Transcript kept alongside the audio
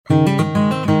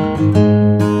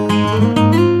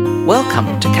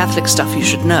Welcome to Catholic Stuff You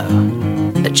Should Know,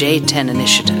 a J10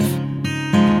 initiative.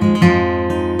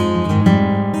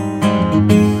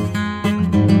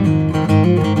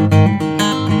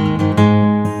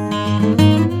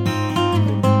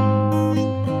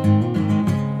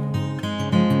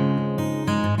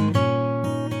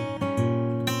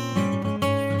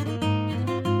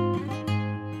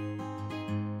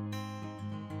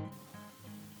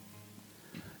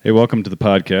 Hey, welcome to the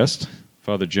podcast.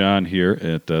 Father John here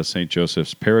at St.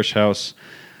 Joseph's Parish House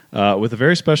with a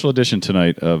very special edition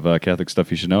tonight of Catholic Stuff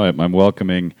You Should Know. I'm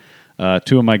welcoming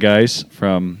two of my guys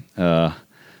from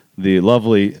the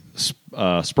lovely,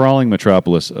 sprawling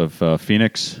metropolis of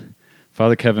Phoenix,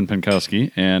 Father Kevin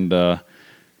Penkowski, and,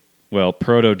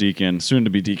 proto-deacon,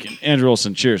 soon-to-be deacon, Andrew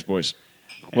Olson. Cheers, boys.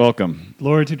 Welcome.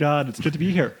 Glory to God. It's good to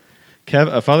be here.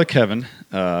 Father Kevin,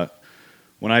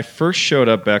 when I first showed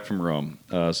up back from Rome,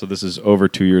 so this is over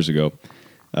 2 years ago,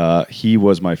 he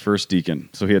was my first deacon,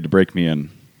 so he had to break me in,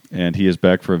 and he is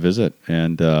back for a visit.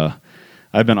 And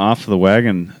I've been off the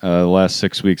wagon the last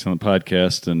 6 weeks on the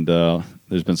podcast, and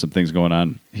there's been some things going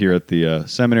on here at the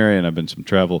seminary, and I've been some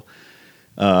travel.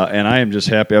 And I am just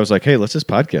happy. I was like, hey, let's just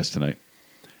podcast tonight.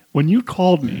 When you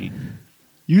called me,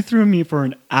 you threw me for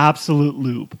an absolute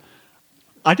loop.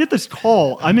 I did this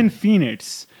call. I'm in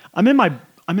Phoenix. I'm in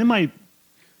my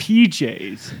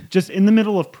PJs, just in the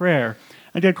middle of prayer.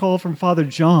 I get a call from Father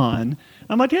John.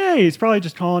 I'm like, hey, he's probably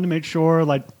just calling to make sure,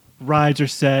 like, rides are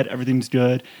set, everything's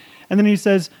good. And then he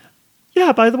says,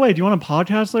 yeah, by the way, do you want a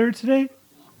podcast later today?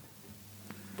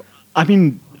 I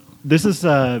mean, this is,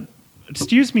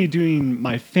 excuse me doing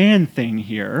my fan thing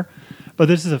here, but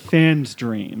this is a fan's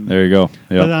dream. There you go. Yep.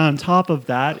 But on top of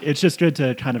that, it's just good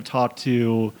to kind of talk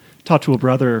to a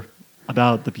brother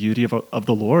about the beauty of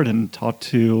the Lord and talk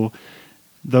to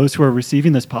those who are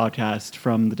receiving this podcast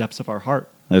from the depths of our heart.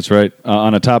 That's right.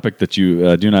 On a topic that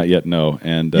you do not yet know.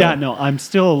 And I'm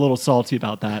still a little salty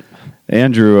about that.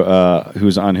 Andrew,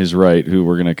 who's on his right, who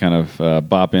we're going to kind of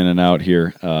bop in and out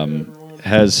here,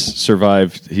 has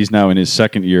survived. He's now in his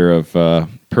second year of the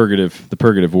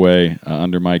Purgative Way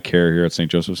under my care here at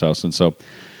St. Joseph's House. And so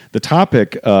the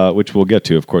topic, which we'll get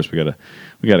to, of course, we got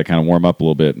to kind of warm up a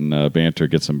little bit and banter,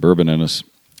 get some bourbon in us.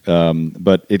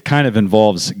 But it kind of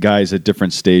involves guys at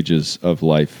different stages of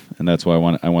life, and that's why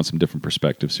I want some different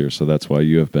perspectives here. So that's why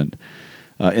you have been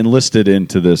enlisted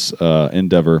into this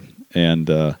endeavor,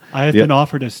 and I have been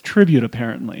offered as tribute,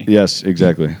 apparently. Yes,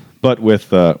 exactly. But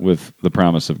with the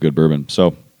promise of good bourbon.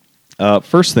 So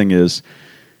first thing is,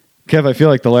 Kev, I feel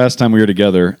like the last time we were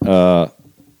together,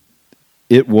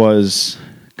 it was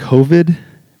COVID,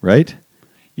 right?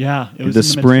 Yeah, it was the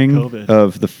spring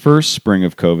of the first spring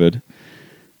of COVID.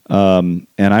 And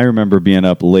I remember being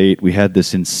up late. We had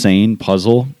this insane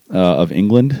puzzle of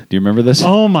England. Do you remember this?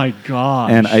 Oh my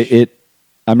gosh! And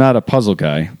I'm not a puzzle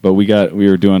guy, but we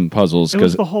were doing puzzles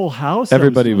because the whole house.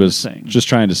 Everybody was just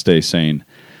trying to stay sane.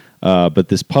 But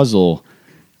this puzzle,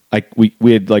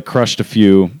 we had like crushed a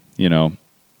few. You know,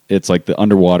 it's like the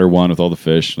underwater one with all the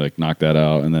fish. Like knocked that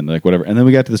out, and then like whatever. And then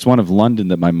we got to this one of London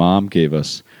that my mom gave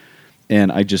us,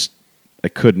 and I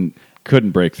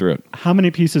couldn't break through it. How many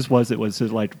pieces was it? Was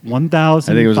it like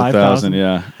 1,000? I think it was 1,000,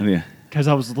 yeah. Because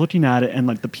I was looking at it, and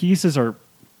like the pieces are,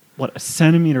 a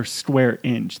centimeter square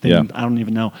inch? I don't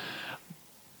even know.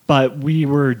 But we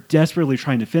were desperately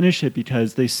trying to finish it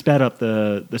because they sped up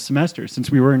the semester.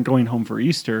 Since we weren't going home for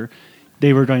Easter,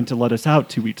 they were going to let us out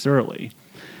 2 weeks early.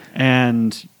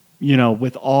 And,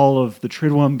 with all of the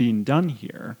Triduum being done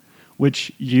here,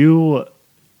 which you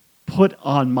put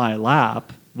on my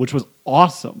lap, which was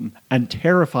awesome and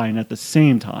terrifying at the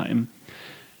same time.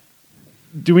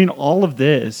 Doing all of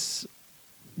this,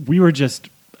 we were just,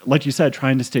 like you said,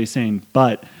 trying to stay sane.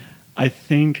 But I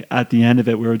think at the end of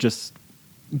it, we were just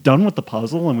done with the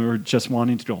puzzle and we were just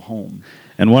wanting to go home.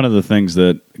 And one of the things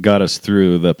that got us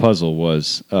through the puzzle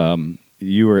was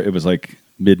it was like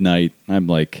midnight. I'm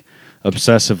like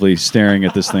obsessively staring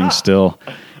at this thing still.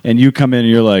 And you come in and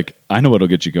you're like, I know what'll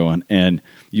get you going. And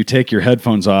you take your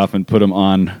headphones off and put them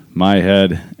on my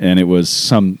head, and it was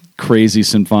some crazy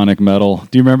symphonic metal.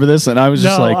 Do you remember this? And I was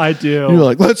just like, I do. You were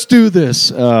like, let's do this.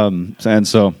 And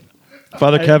so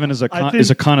Father Kevin is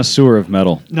a connoisseur of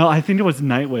metal. No, I think it was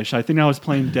Nightwish. I think I was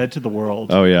playing Dead to the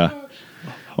World. Oh, yeah.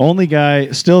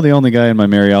 Still the only guy in my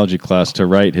Mariology class to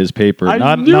write his paper.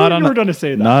 I knew you were going to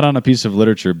say that. Not on a piece of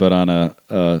literature, but on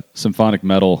a symphonic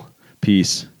metal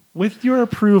piece. With your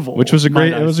approval, which was a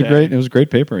great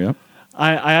paper. Yeah,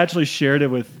 I actually shared it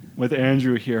with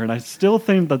Andrew here, and I still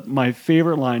think that my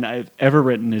favorite line I've ever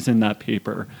written is in that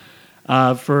paper.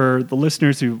 For the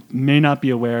listeners who may not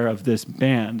be aware of this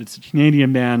band, it's a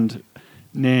Canadian band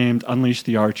named Unleash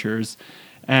the Archers,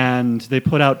 And they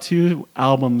put out 2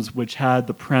 albums which had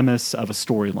the premise of a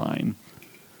storyline.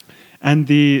 And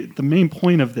the main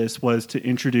point of this was to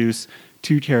introduce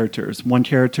 2 characters. One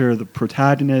character, the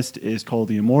protagonist, is called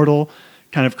the Immortal,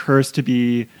 kind of cursed to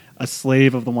be a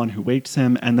slave of the one who wakes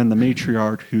him, and then the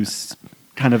matriarch, who's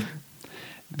kind of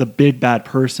the big bad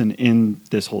person in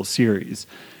this whole series.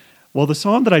 Well, the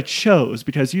song that I chose,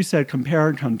 because you said compare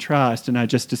and contrast, and I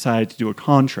just decided to do a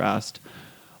contrast,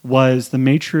 was the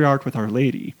matriarch with Our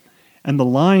Lady. And the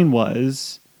line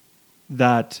was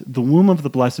that the womb of the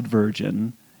Blessed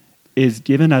Virgin is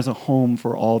given as a home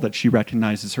for all that she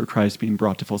recognizes her Christ being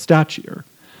brought to full stature.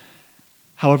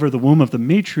 However, the womb of the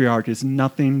matriarch is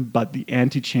nothing but the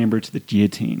antechamber to the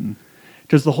guillotine.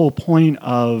 Because the whole point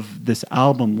of this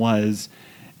album was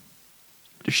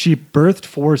she birthed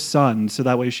 4 sons so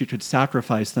that way she could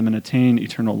sacrifice them and attain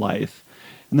eternal life.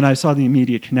 And then I saw the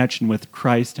immediate connection with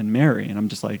Christ and Mary, and I'm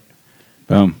just like,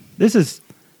 Boom. this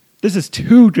is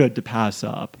too good to pass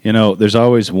up. You know, there's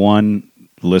always one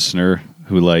listener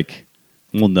who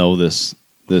will know this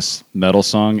metal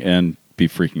song and be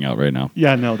freaking out right now.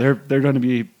 Yeah, no, they're going to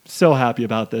be so happy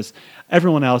about this.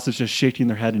 Everyone else is just shaking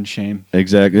their head in shame.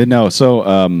 Exactly. No,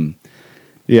 so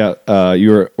you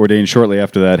were ordained shortly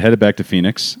after that, headed back to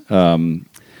Phoenix.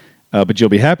 But you'll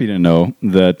be happy to know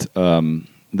that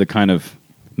the kind of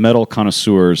metal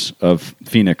connoisseurs of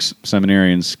Phoenix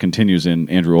seminarians continues in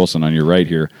Andrew Olson on your right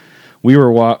here. We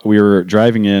were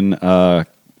driving in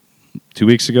 2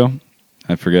 weeks ago,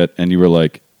 I forget, and you were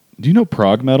like, "Do you know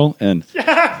prog metal?" And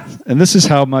and this is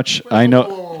how much I know.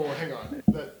 Whoa, hang on.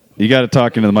 You got to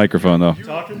talk into the microphone though.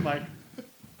 Talking Mike.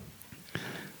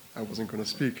 I wasn't going to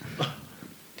speak.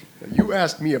 You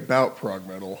asked me about prog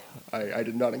metal. I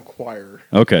did not inquire.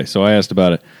 Okay, so I asked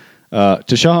about it.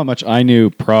 To show how much I knew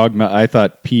prog metal, I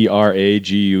thought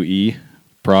Prague,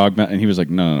 prog metal, and he was like,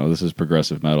 no, this is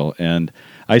progressive metal. And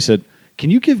I said,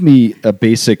 can you give me a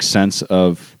basic sense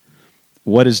of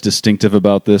what is distinctive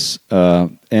about this?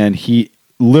 And he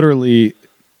literally,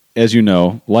 as you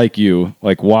know, like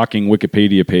walking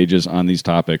Wikipedia pages on these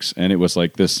topics, and it was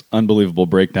like this unbelievable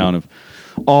breakdown of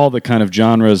all the kind of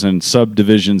genres and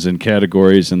subdivisions and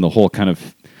categories and the whole kind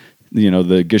of,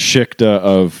 the Geschichte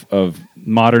of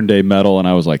modern day metal. And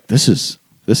I was like, this is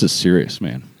serious,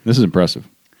 man. This is impressive.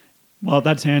 Well,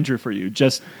 that's Andrew for you.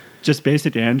 Just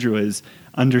basic Andrew is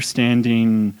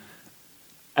understanding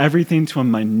everything to a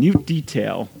minute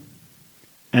detail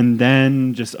and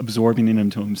then just absorbing it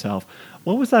into himself.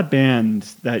 What was that band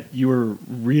that you were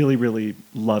really, really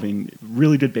loving?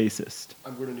 Really good bassist.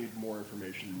 I'm going to need more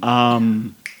information.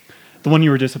 The one you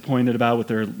were disappointed about with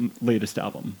their latest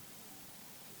album.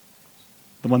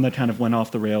 The one that kind of went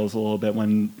off the rails a little bit,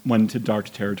 went into dark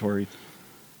territory.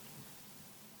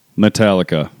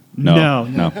 Metallica. No.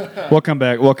 We'll come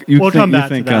back. We'll come back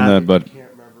to that. On that,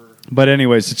 but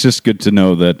anyways, it's just good to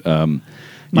know that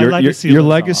your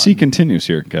legacy continues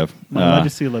here, Kev. My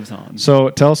legacy lives on. So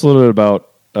tell us a little bit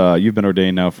about, you've been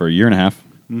ordained now for a year and a half.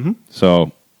 Mm-hmm.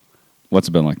 So what's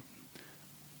it been like?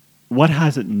 What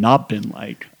has it not been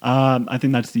like? I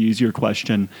think that's the easier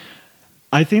question.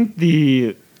 I think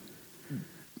to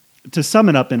sum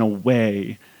it up in a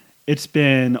way, it's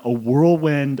been a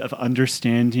whirlwind of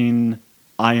understanding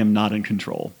I am not in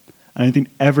control. And I think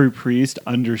every priest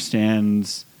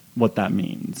understands what that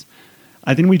means.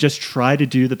 I think we just try to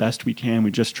do the best we can.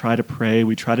 We just try to pray.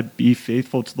 We try to be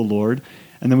faithful to the Lord.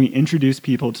 And then we introduce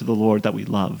people to the Lord that we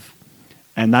love.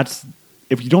 And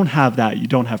if you don't have that, you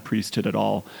don't have priesthood at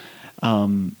all.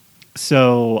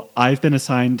 So I've been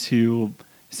assigned to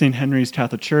St. Henry's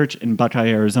Catholic Church in Buckeye,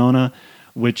 Arizona,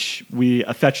 which we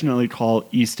affectionately call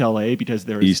East LA because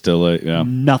there is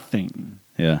nothing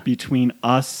between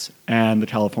us and the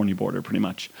California border, pretty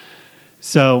much.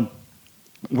 So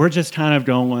we're just kind of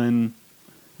going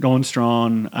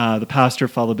strong. The pastor,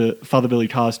 Father Billy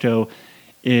Costo,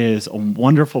 is a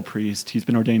wonderful priest. He's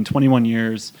been ordained 21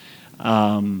 years.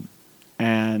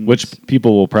 And which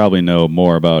people will probably know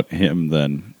more about him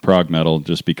than prog metal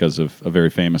just because of a very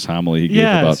famous homily he gave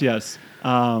about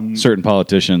certain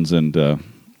politicians and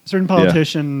certain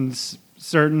politicians,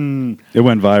 it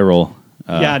went viral.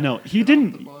 He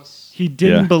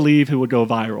didn't believe it would go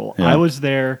viral. I was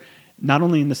there not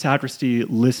only in the sacristy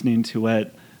listening to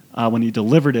it when he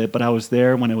delivered it, but I was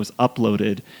there when it was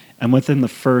uploaded, and within the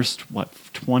first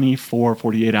 24,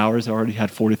 48 hours I already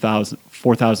had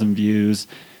 4,000 views,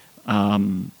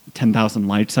 10,000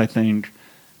 likes, I think.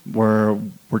 We're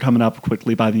coming up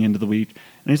quickly by the end of the week.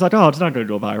 And he's like, oh, it's not going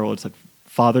to go viral. It's like,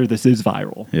 Father, this is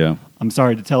viral. Yeah. I'm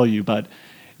sorry to tell you, but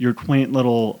your quaint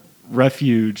little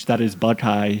refuge that is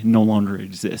Buckeye no longer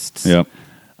exists. Yep.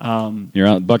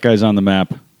 Buckeye's on the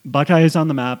map. Buckeye is on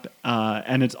the map,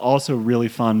 and it's also really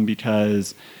fun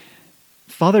because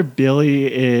Father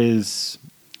Billy is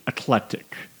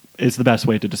eclectic, is the best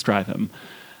way to describe him.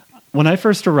 When I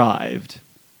first arrived,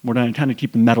 we're going to kind of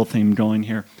keep the metal theme going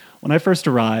here. When I first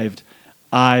arrived,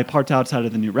 I parked outside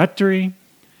of the new rectory,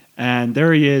 and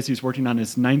there he is. He's working on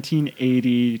his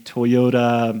 1980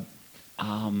 Toyota.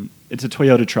 It's a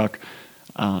Toyota truck.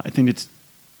 I think it's.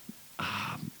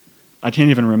 I can't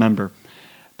even remember.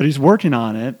 But he's working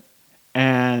on it,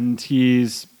 and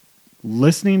he's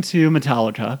listening to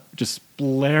Metallica, just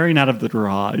blaring out of the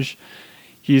garage.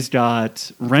 He's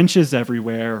got wrenches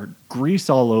everywhere, grease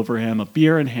all over him, a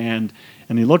beer in hand,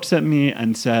 and he looks at me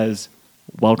and says,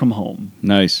 "Welcome home."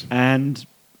 Nice. And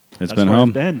It's that's been where home.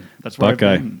 I've been. That's where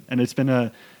Buckeye. I've been. And it's been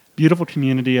a beautiful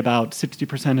community, about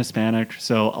 60% Hispanic,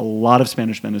 so a lot of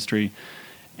Spanish ministry.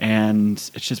 And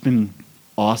it's just been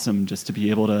awesome just to be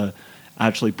able to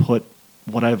actually put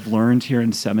what I've learned here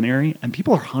in seminary, and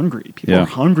people are hungry. People Yeah. are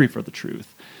hungry for the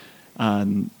truth.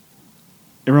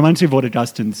 It reminds me of what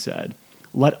Augustine said,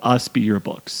 "Let us be your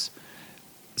books."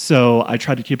 So I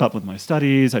try to keep up with my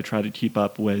studies. I try to keep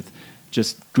up with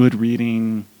just good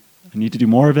reading. I need to do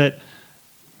more of it,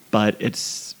 but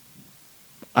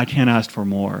I can't ask for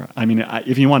more. I mean,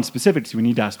 if you want specifics, we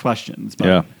need to ask questions. But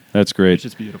Yeah, that's great. it's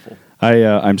just beautiful.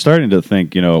 I'm starting to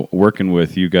think, working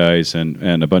with you guys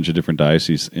and a bunch of different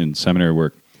dioceses in seminary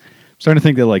work, I'm starting to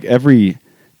think that like every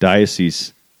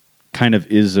diocese kind of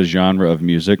is a genre of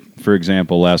music. For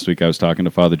example, last week I was talking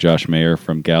to Father Josh Mayer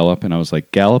from Gallup, and I was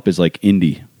like, Gallup is like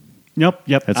indie. Yep.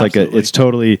 It's absolutely. it's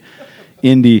totally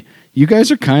indie. You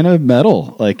guys are kind of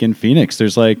metal, like in Phoenix.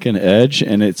 There's like an edge,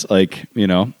 and it's like,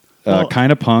 Well-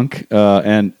 kind of punk,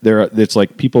 and it's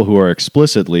like people who are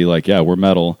explicitly like, yeah, we're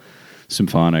metal,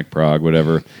 symphonic, prog,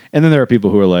 whatever. And then there are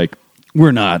people who are like,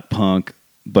 we're not punk,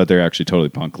 but they're actually totally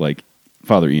punk, like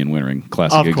Father Ian Wintering,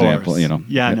 classic Of example, course.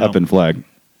 Yeah, no. up in flag.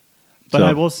 But So-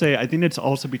 I will say, I think it's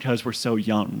also because we're so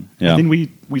young. Yeah. I think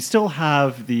we still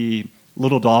have the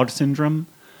little dog syndrome,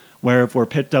 where if we're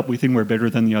picked up, we think we're bigger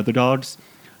than the other dogs.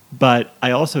 But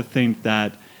I also think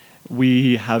that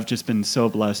we have just been so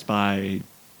blessed by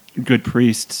good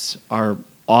priests, our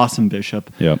awesome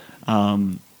bishop, Yeah.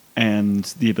 and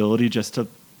the ability just to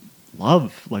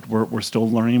love. Like we're still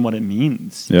learning what it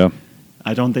means. Yeah.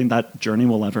 I don't think that journey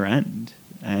will ever end.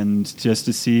 And just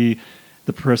to see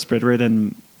the presbyterate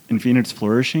in Phoenix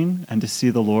flourishing, and to see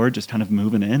the Lord just kind of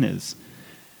moving in is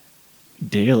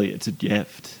daily. It's a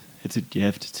gift. It's a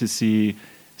gift to see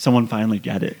someone finally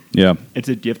get it. Yeah. It's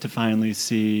a gift to finally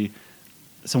see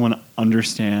someone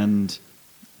understand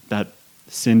that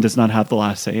sin does not have the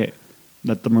last say,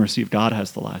 that the mercy of God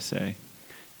has the last say.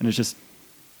 And it's just,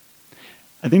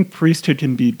 I think priesthood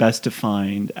can be best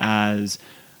defined as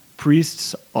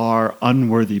priests are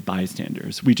unworthy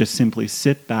bystanders. We just simply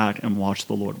sit back and watch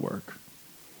the Lord work.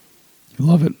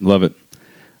 Love it. Love it.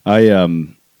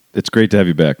 It's great to have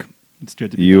you back. It's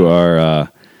good to be You back.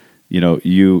 are,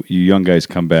 you young guys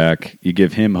come back. You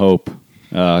give him hope,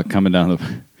 coming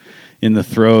down in the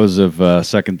throes of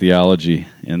second theology,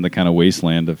 in the kind of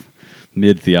wasteland of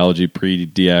mid theology,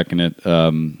 pre-diaconate,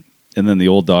 and then the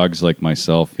old dogs like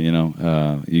myself.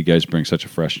 You guys bring such a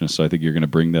freshness. So I think you're going to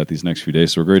bring that these next few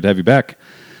days. So we're great to have you back.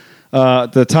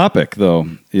 The topic, though,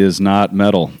 is not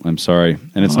metal. I'm sorry,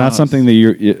 and it's not something that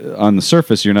you're on the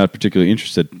surface you're not particularly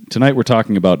interested. Tonight we're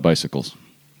talking about bicycles.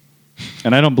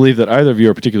 And I don't believe that either of you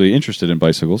are particularly interested in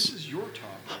bicycles. This is your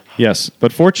topic. Yes,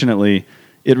 but fortunately,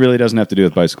 it really doesn't have to do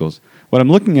with bicycles. What I'm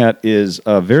looking at is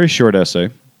a very short essay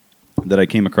that I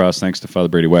came across thanks to Father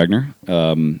Brady Wagner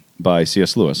by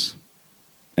C.S. Lewis,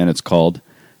 and it's called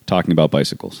Talking About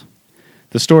Bicycles.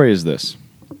 The story is this.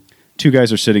 Two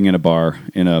guys are sitting in a bar,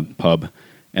 in a pub,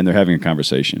 and they're having a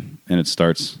conversation. And it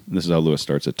starts, this is how Lewis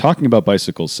starts it. Talking about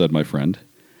bicycles, said my friend,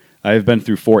 I have been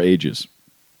through 4 ages.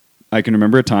 I can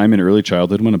remember a time in early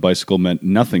childhood when a bicycle meant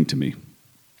nothing to me.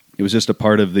 It was just a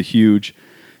part of the huge,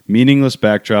 meaningless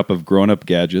backdrop of grown-up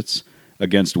gadgets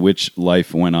against which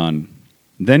life went on.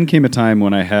 Then came a time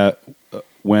when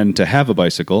to have a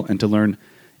bicycle and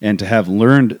to have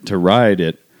learned to ride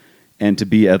it and to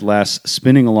be at last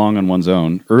spinning along on one's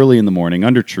own, early in the morning,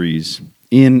 under trees,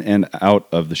 in and out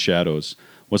of the shadows,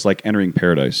 was like entering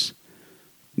paradise.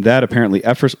 That apparently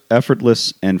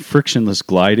effortless and frictionless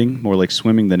gliding, more like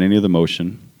swimming than any other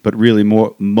motion, but really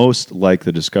most like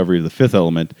the discovery of the fifth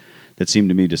element that seemed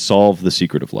to me to solve the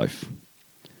secret of life.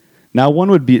 Now one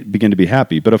would begin to be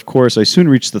happy, but of course I soon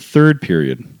reached the third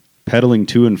period, pedaling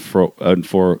to and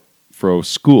fro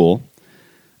school.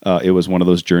 It was one of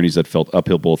those journeys that felt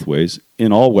uphill both ways,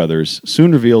 in all weathers,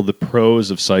 soon revealed the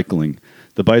pros of cycling.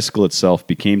 The bicycle itself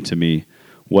became to me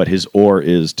what his oar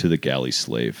is to the galley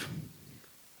slave.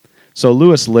 So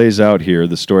Lewis lays out here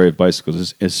the story of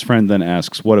bicycles. His friend then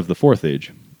asks, what of the fourth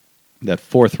age? That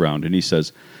fourth round. And he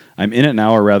says, I'm in it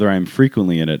now, or rather I am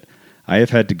frequently in it. I have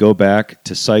had to go back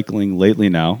to cycling lately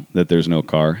now that there's no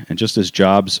car. And just as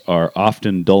jobs are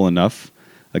often dull enough,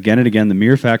 again and again the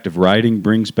mere fact of riding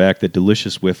brings back that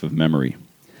delicious whiff of memory.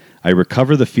 I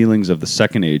recover the feelings of the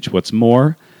second age. What's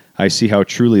more, I see how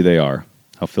truly they are,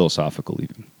 how philosophical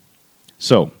even.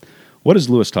 So, what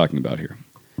is Lewis talking about here?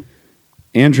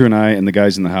 Andrew and I and the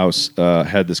guys in the house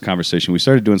had this conversation. We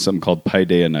started doing something called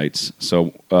Paideia Nights.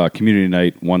 So community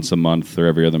night once a month or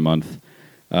every other month.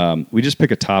 We just pick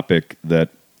a topic that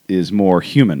is more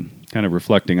human, kind of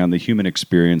reflecting on the human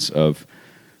experience of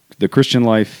the Christian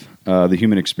life, the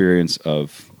human experience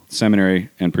of seminary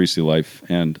and priestly life.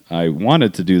 And I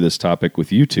wanted to do this topic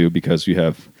with you two because you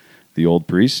have the old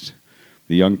priest,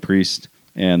 the young priest,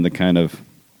 and the kind of,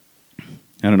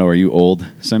 I don't know, are you old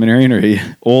seminarian or are you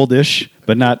oldish,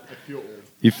 but not, I feel old.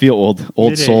 You feel old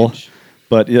Mid-age. soul,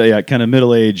 but yeah, kind of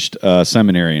middle-aged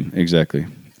seminarian, exactly.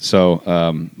 So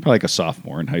probably like a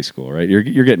sophomore in high school, right?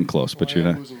 You're getting close, but you're I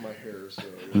am not. losing my hair, so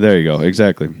There you go,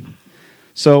 exactly.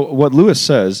 So what Lewis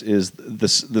says is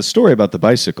the story about the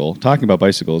bicycle, talking about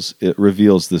bicycles, it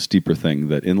reveals this deeper thing,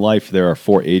 that in life there are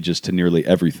four ages to nearly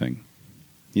everything.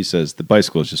 He says the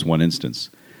bicycle is just one instance.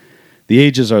 The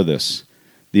ages are this: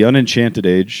 the unenchanted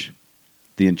age,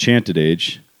 the enchanted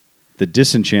age, the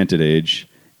disenchanted age,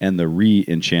 and the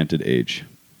re-enchanted age.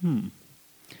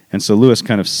 And so Lewis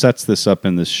kind of sets this up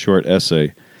in this short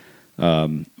essay,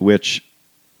 which,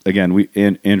 again,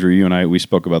 Andrew, you and I, we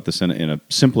spoke about this in a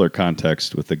simpler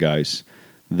context with the guys,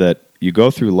 that you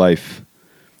go through life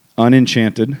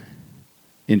unenchanted,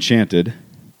 enchanted,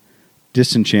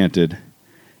 disenchanted,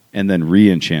 and then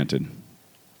re-enchanted.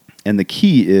 And the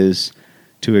key is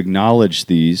to acknowledge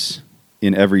these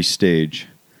in every stage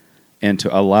and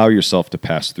to allow yourself to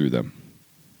pass through them.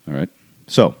 All right?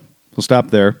 So, we'll stop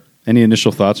there. Any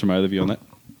initial thoughts from either of you on that?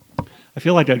 I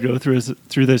feel like I go through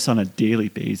this on a daily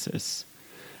basis.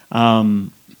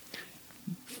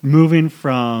 Moving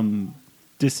from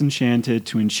disenchanted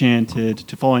to enchanted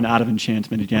to falling out of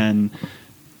enchantment again,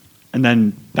 and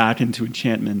then back into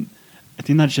enchantment. I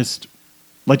think that's just,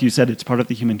 like you said, it's part of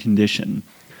the human condition.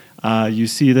 You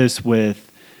see this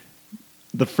with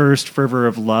the first fervor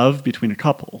of love between a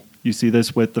couple. You see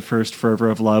this with the first fervor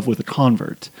of love with a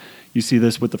convert. You see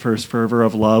this with the first fervor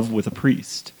of love with a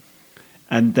priest.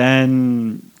 And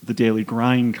then the daily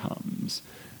grind comes.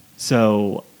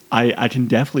 So I can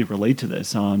definitely relate to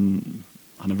this on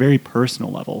a very personal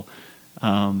level.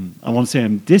 I won't say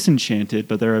I'm disenchanted,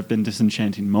 but there have been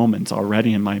disenchanting moments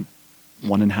already in my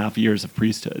 1.5 years of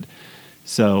priesthood.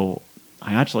 So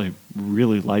I actually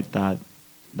really like that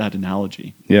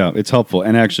analogy. Yeah, it's helpful.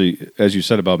 And actually, as you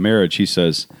said about marriage, he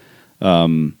says,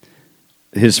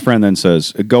 his friend then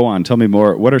says, go on, tell me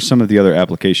more. What are some of the other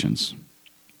applications?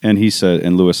 And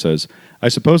Lewis says, I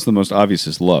suppose the most obvious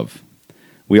is love.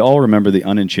 We all remember the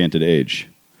unenchanted age.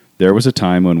 There was a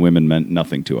time when women meant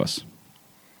nothing to us.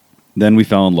 Then we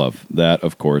fell in love. That,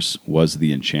 of course, was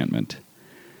the enchantment.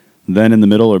 Then in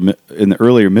the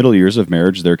earlier middle years of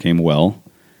marriage, there came,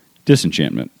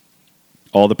 disenchantment.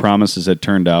 All the promises had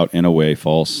turned out, in a way,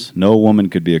 false. No woman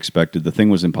could be expected. The thing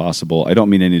was impossible. I don't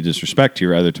mean any disrespect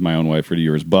here, either to my own wife or to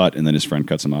yours, but, and then his friend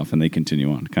cuts him off, and they continue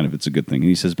on. Kind of, it's a good thing. And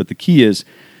he says, but the key is,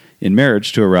 in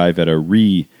marriage, to arrive at a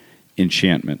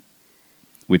re-enchantment,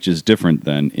 which is different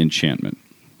than enchantment,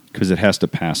 because it has to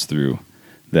pass through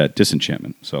that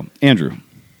disenchantment. So, Andrew,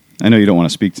 I know you don't want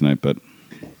to speak tonight, but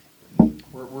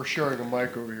we're sharing a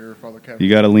mic over here, Father Kevin. you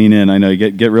got to lean in. I know,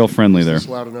 you get real friendly there. Is this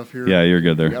loud enough here? Yeah, you're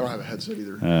good there. Yeah, I don't have a headset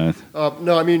either.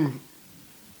 No, I mean,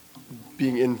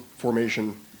 being in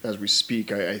formation as we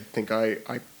speak, I think I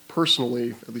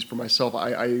personally, at least for myself,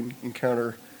 I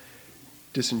encounter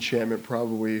disenchantment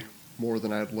probably more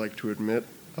than I'd like to admit.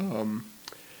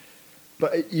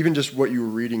 But even just what you were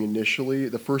reading initially,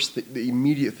 the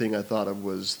immediate thing I thought of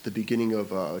was the beginning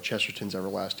of Chesterton's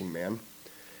Everlasting Man,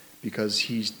 because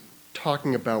he's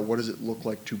talking about what does it look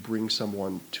like to bring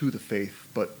someone to the faith,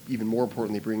 but even more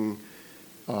importantly, bring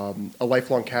a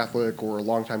lifelong Catholic or a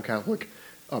longtime Catholic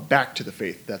back to the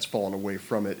faith that's fallen away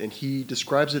from it. And he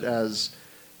describes it as,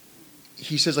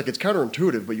 he says, like, it's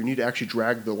counterintuitive, but you need to actually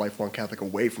drag the lifelong Catholic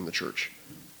away from the church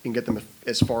and get them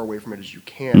as far away from it as you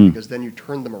can, because then you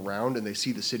turn them around and they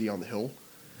see the city on the hill.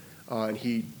 And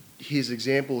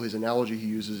his analogy he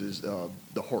uses is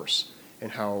the horse, and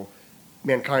how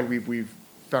mankind, we've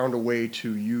found a way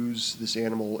to use this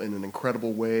animal in an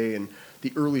incredible way, and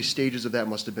the early stages of that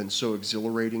must have been so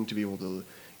exhilarating to be able to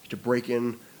break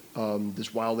in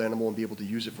this wild animal and be able to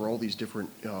use it for all these different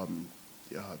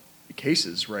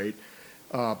cases, right?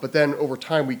 But then over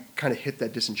time, we kind of hit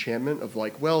that disenchantment of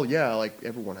like, well, yeah, like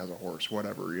everyone has a horse,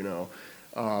 whatever, you know.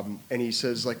 And he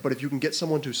says, like, but if you can get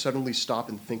someone to suddenly stop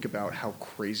and think about how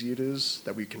crazy it is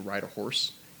that we can ride a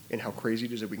horse and how crazy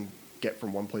it is that we can get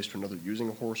from one place to another using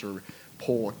a horse or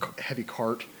pull a heavy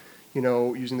cart, you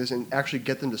know, using this, and actually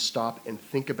get them to stop and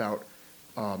think about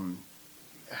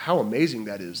how amazing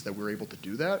that is that we're able to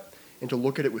do that and to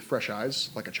look at it with fresh eyes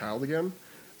like a child again,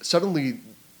 suddenly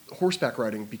horseback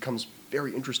riding becomes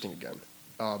very interesting again.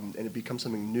 And it becomes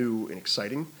something new and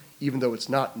exciting, even though it's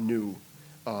not new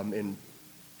and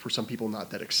for some people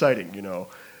not that exciting, you know.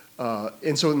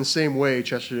 And so in the same way,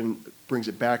 Chesterton brings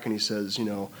it back and he says, you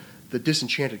know, the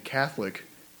disenchanted Catholic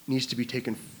needs to be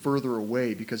taken further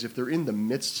away because if they're in the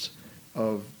midst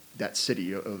of that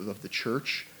city, of the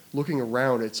church, looking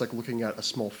around, it's like looking at a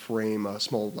small frame, a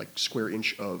small like square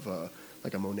inch of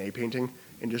like a Monet painting,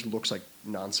 and it just looks like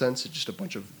nonsense. It's just a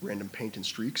bunch of random paint and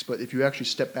streaks. But if you actually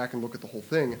step back and look at the whole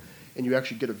thing, and you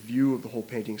actually get a view of the whole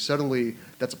painting, suddenly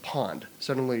that's a pond.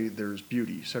 Suddenly there's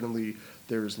beauty. Suddenly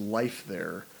there's life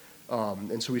there.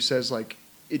 And so he says, like,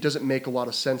 it doesn't make a lot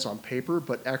of sense on paper,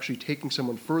 but actually taking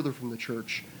someone further from the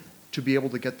church to be able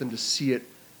to get them to see it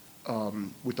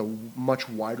with a much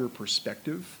wider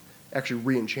perspective actually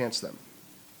re-enchants them.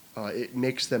 It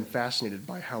makes them fascinated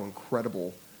by how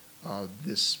incredible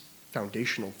this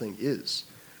foundational thing is.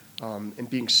 And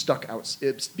being stuck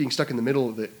in the middle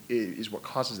of it is what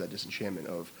causes that disenchantment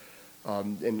of.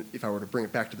 And if I were to bring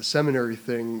it back to the seminary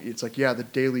thing, it's like, yeah, the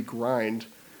daily grind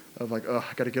of like, I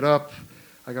got to get up,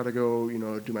 I got to go, you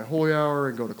know, do my holy hour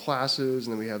and go to classes,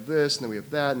 and then we have this, and then we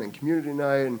have that, and then community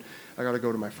night, and I got to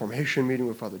go to my formation meeting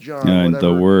with Father John. And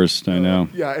the worst, I know.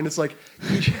 Yeah, and it's like,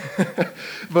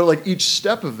 but like each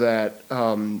step of that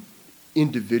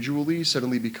individually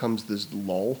suddenly becomes this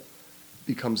lull,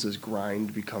 becomes this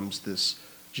grind, becomes this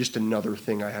just another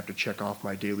thing I have to check off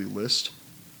my daily list.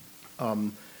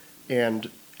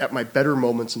 And at my better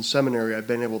moments in seminary, I've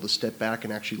been able to step back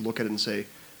and actually look at it and say,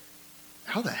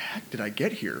 how the heck did I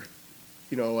get here?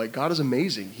 You know, like, God is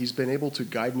amazing. He's been able to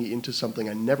guide me into something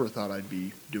I never thought I'd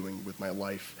be doing with my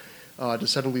life. To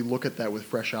suddenly look at that with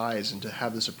fresh eyes and to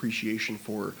have this appreciation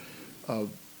for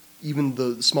even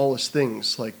the smallest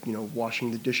things, like, you know,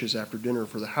 washing the dishes after dinner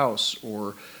for the house,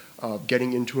 or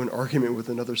getting into an argument with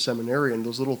another seminarian.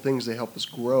 Those little things, they help us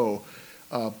grow.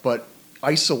 But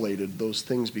isolated, those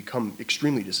things become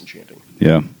extremely disenchanting.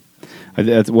 Yeah,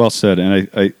 that's well said. And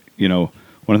I, you know,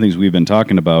 one of the things we've been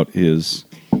talking about is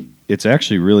it's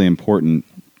actually really important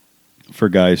for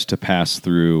guys to pass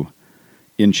through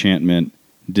enchantment,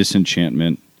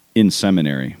 disenchantment in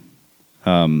seminary.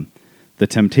 The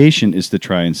temptation is to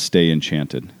try and stay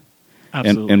enchanted.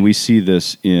 Absolutely. And we see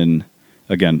this in,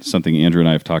 again, something Andrew and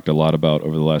I have talked a lot about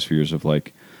over the last few years of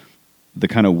like the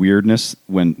kind of weirdness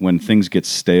when things get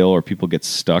stale or people get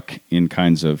stuck in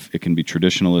kinds of, it can be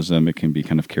traditionalism, it can be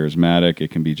kind of charismatic,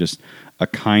 it can be just a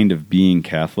kind of being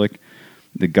Catholic,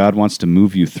 that God wants to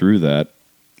move you through that.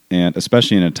 And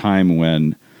especially in a time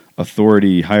when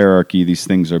authority, hierarchy, these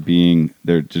things are being,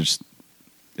 it's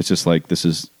just like,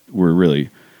 we're really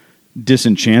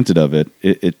disenchanted of it.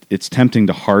 It's tempting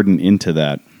to harden into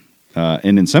that.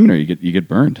 And in seminary, you get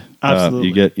burned. Absolutely.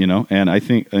 You get, you know, and I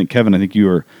think Kevin, I think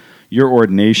your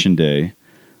ordination day,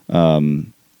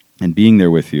 and being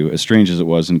there with you, as strange as it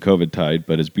was in COVID tide,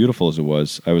 but as beautiful as it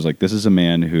was, I was like, this is a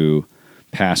man who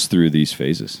passed through these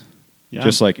phases. Yeah.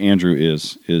 Just like Andrew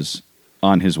is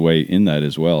on his way in that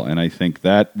as well. And I think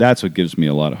that's what gives me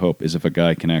a lot of hope, is if a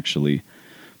guy can actually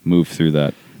move through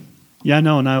that. Yeah,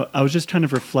 no, and I was just kind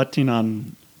of reflecting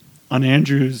on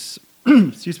Andrew's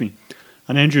excuse me,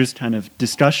 on Andrew's kind of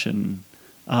discussion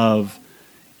of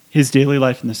his daily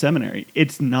life in the seminary.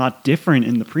 It's not different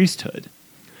in the priesthood.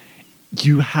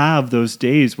 You have those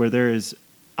days where there is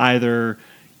either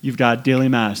you've got daily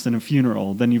mass, then a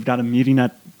funeral, then you've got a meeting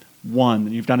at 1,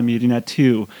 then you've got a meeting at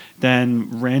 2,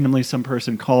 then randomly some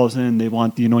person calls in, they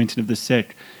want the anointing of the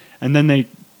sick, and then it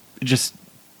just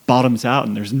bottoms out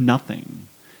and there's nothing.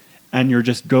 And you're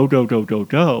just go,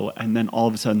 and then all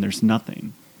of a sudden there's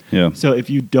nothing. Yeah. So if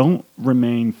you don't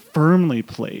remain firmly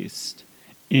placed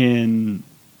in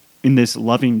this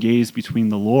loving gaze between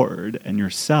the Lord and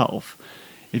yourself,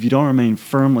 if you don't remain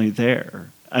firmly there,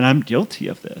 and I'm guilty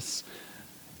of this,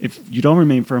 if you don't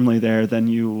remain firmly there, then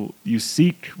you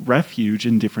seek refuge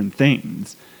in different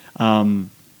things.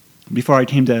 Before I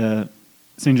came to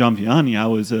St. John Vianney, I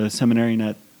was a seminarian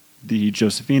at the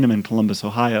Josephinum in Columbus,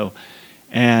 Ohio,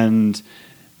 and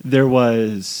there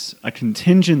was a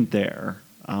contingent there,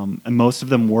 and most of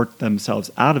them worked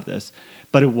themselves out of this,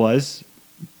 but it was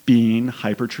being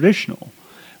hyper traditional.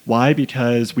 Why?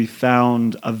 Because we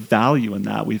found a value in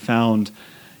that. We found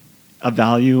a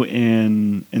value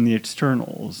in the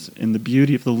externals, in the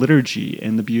beauty of the liturgy,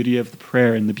 in the beauty of the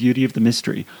prayer, in the beauty of the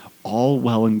mystery, all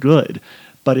well and good.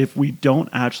 But if we don't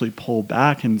actually pull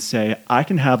back and say, I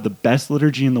can have the best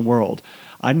liturgy in the world,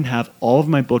 I can have all of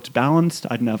my books balanced,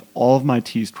 I can have all of my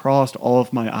T's crossed, all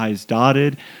of my I's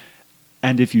dotted,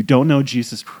 and if you don't know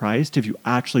Jesus Christ, if you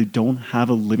actually don't have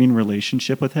a living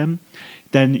relationship with him,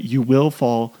 then you will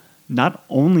fall not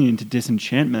only into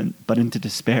disenchantment, but into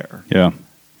despair. Yeah.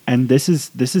 And this is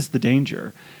the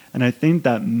danger. And I think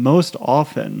that most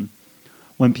often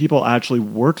when people actually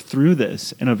work through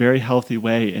this in a very healthy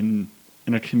way, in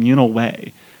a communal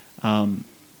way, I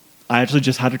actually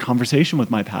just had a conversation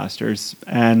with my pastors,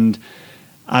 and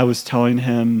I was telling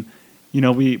him,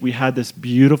 we had this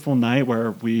beautiful night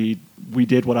where we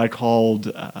did what I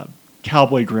called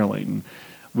cowboy grilling.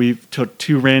 We took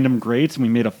 2 random grates and we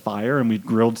made a fire and we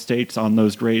grilled steaks on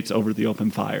those grates over the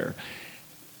open fire.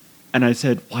 And I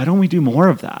said, why don't we do more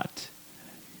of that?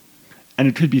 And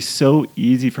it could be so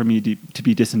easy for me to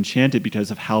be disenchanted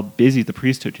because of how busy the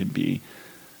priesthood can be.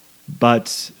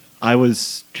 But I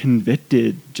was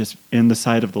convicted just in the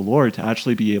sight of the Lord to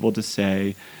actually be able to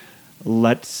say,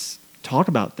 let's talk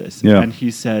about this. Yeah. And he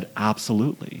said,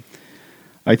 absolutely.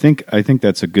 I think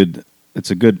it's a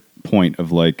good point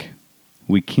of like,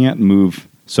 we can't move.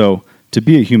 So to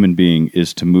be a human being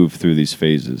is to move through these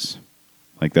phases.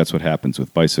 Like that's what happens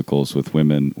with bicycles, with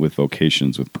women, with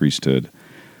vocations, with priesthood.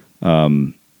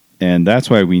 And that's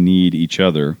why we need each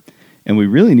other. And we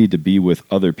really need to be with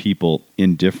other people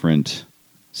in different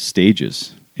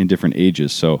stages, in different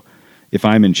ages. So if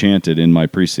I'm enchanted in my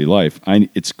priestly life,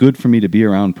 it's good for me to be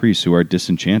around priests who are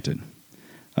disenchanted,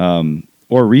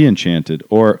 or re-enchanted,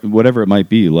 or whatever it might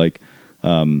be.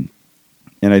 And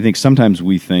I think sometimes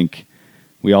we think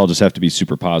we all just have to be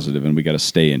super positive and we got to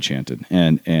stay enchanted.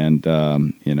 And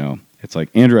it's like,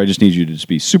 Andrew, I just need you to just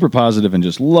be super positive and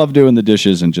just love doing the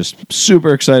dishes and just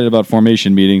super excited about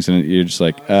formation meetings. And you're just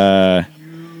like,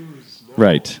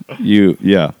 right.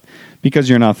 Because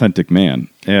you're an authentic man.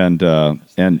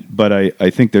 But I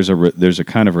think there's a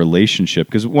kind of relationship,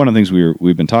 because one of the things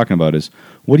we've been talking about is,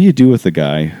 what do you do with the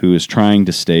guy who is trying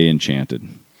to stay enchanted?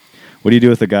 What do you do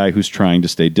with the guy who's trying to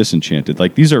stay disenchanted?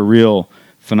 Like, these are real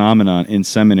phenomenon in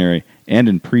seminary and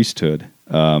in priesthood,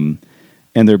 and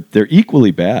they're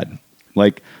equally bad.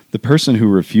 Like, the person who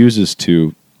refuses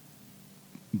to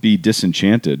be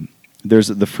disenchanted, there's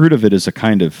the fruit of it is a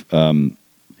kind of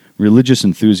religious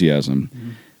enthusiasm.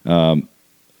 Mm-hmm.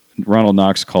 Ronald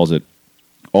Knox calls it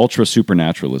ultra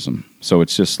supernaturalism. So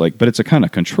it's just like, but it's a kind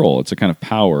of control. It's a kind of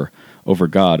power over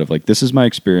God of like, this is my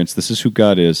experience, this is who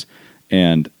God is,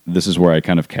 and this is where I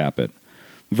kind of cap it.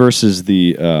 Versus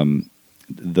the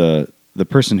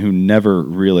person who never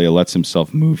really lets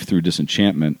himself move through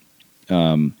disenchantment,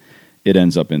 it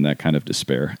ends up in that kind of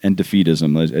despair and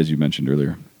defeatism, as you mentioned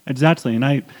earlier. Exactly. And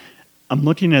I'm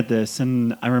looking at this,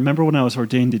 and I remember when I was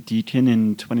ordained a deacon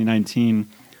in 2019,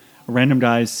 a random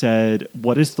guy said,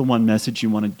 what is the one message you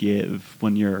want to give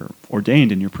when you're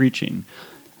ordained and you're preaching?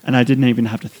 And I didn't even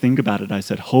have to think about it. I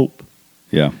said, hope.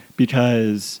 Yeah.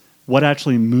 Because what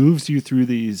actually moves you through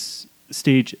these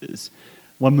stages,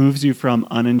 what moves you from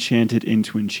unenchanted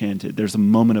into enchanted, there's a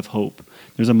moment of hope.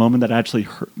 There's a moment that actually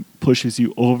pushes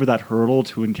you over that hurdle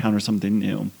to encounter something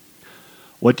new.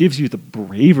 What gives you the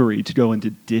bravery to go into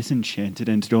disenchanted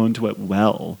and to go into it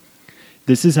well?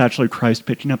 This is actually Christ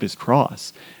picking up his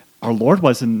cross. Our Lord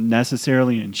wasn't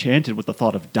necessarily enchanted with the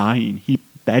thought of dying. He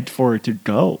begged for it to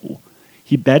go.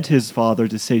 He begged his Father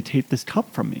to say, take this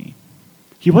cup from me.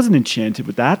 He wasn't enchanted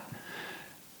with that.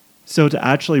 So to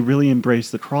actually really embrace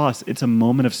the cross, it's a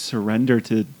moment of surrender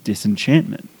to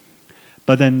disenchantment.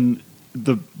 But then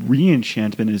the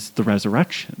re-enchantment is the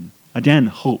resurrection. Again,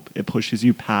 hope. It pushes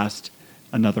you past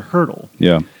another hurdle.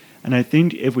 Yeah. And I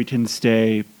think if we can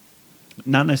stay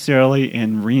not necessarily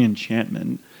in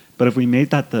re-enchantment, but if we made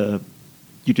that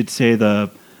you could say the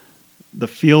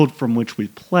field from which we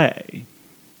play,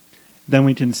 then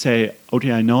we can say,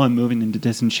 okay, I know I'm moving into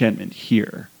disenchantment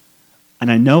here,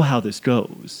 and I know how this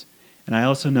goes, and I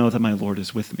also know that my Lord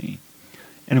is with me.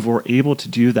 And if we're able to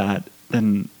do that,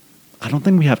 then I don't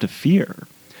think we have to fear.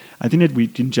 I think that we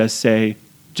can just say,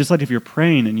 just like if you're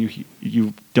praying and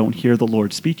you don't hear the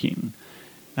Lord speaking,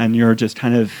 and you're just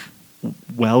kind of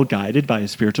well guided by a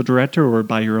spiritual director or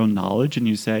by your own knowledge, and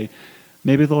you say,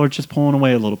 maybe the Lord's just pulling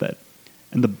away a little bit.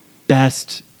 And the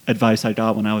best advice I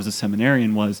got when I was a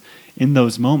seminarian was, in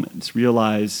those moments,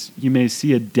 realize you may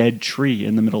see a dead tree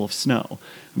in the middle of snow.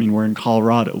 I mean, we're in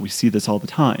Colorado. We see this all the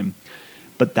time.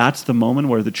 But that's the moment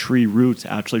where the tree roots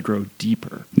actually grow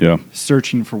deeper, Yeah.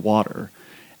 searching for water.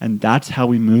 And that's how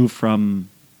we move from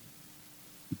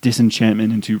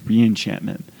disenchantment into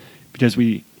reenchantment, because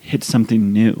we hit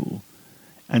something new.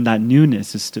 And that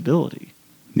newness is stability.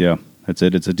 Yeah, that's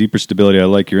it. It's a deeper stability. I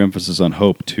like your emphasis on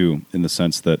hope, too, in the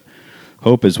sense that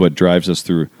hope is what drives us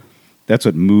through. That's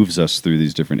what moves us through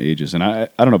these different ages. And I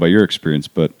don't know about your experience,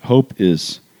 but hope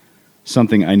is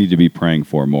something I need to be praying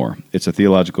for more. It's a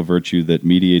theological virtue that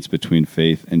mediates between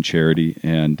faith and charity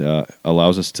and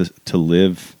allows us to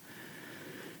live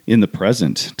in the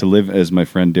present, to live, as my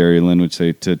friend Darian Lynn would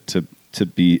say, to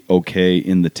be okay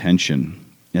in the tension.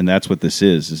 And that's what this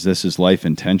is this is life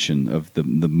in tension of the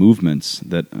movements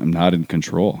that I'm not in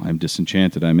control. I'm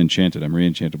disenchanted, I'm enchanted, I'm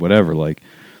reenchanted, whatever,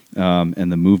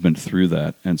 and the movement through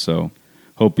that. And so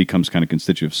hope becomes kind of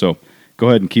constitutive. So go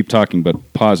ahead and keep talking,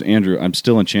 but pause. Andrew, I'm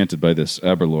still enchanted by this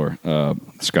Aberlour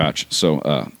scotch,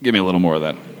 so give me a little more of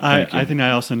that. I think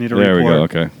I also need a There report. we go,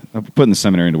 okay. I'm putting the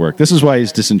seminary into work. This is why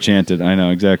he's disenchanted. I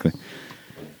know, exactly.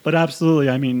 But absolutely,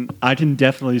 I mean, I can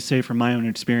definitely say from my own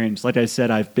experience, like I said,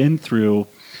 I've been through...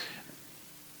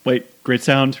 Wait, great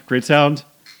sound. There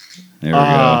we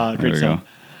go. Great sound.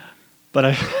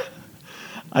 But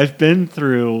I've been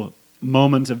through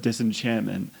moments of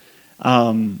disenchantment.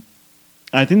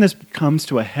 I think this comes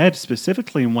to a head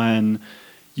specifically when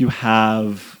you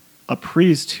have a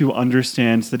priest who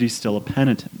understands that he's still a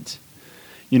penitent.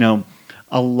 You know,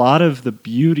 a lot of the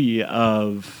beauty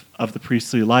of the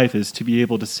priestly life is to be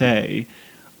able to say,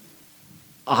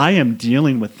 I am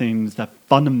dealing with things that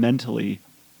fundamentally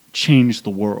change the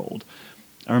world.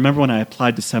 I remember when I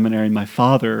applied to seminary, my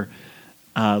father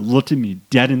looked at me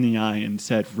dead in the eye and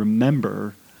said,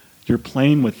 remember, you're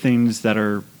playing with things that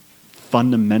are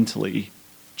fundamentally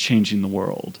changing the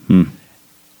world.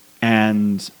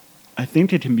 And I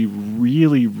think it can be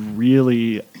really,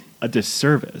 really a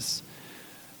disservice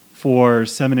for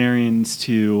seminarians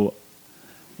to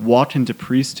walk into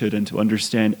priesthood and to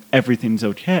understand everything's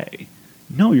okay.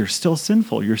 No, you're still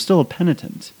sinful. You're still a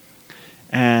penitent.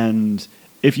 And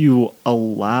if you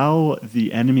allow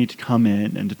the enemy to come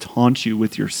in and to taunt you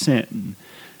with your sin,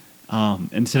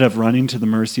 instead of running to the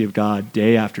mercy of God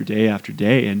day after day after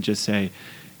day and just say,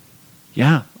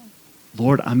 yeah,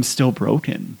 Lord, I'm still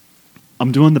broken.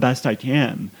 I'm doing the best I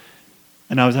can.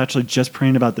 And I was actually just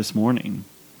praying about this morning.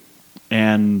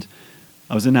 And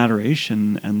I was in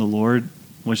adoration, and the Lord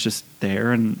was just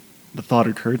there, and the thought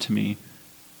occurred to me,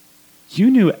 you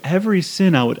knew every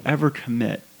sin I would ever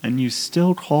commit, and you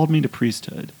still called me to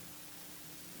priesthood.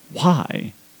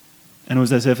 Why? And it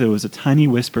was as if it was a tiny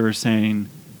whisper saying,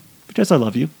 because I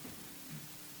love you.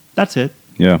 That's it.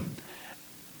 Yeah.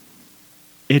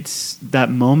 It's that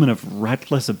moment of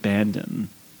reckless abandon.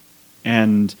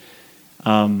 And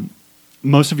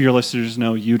most of your listeners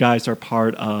know you guys are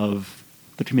part of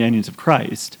the Companions of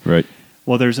Christ. Right.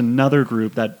 Well, there's another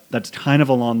group that's kind of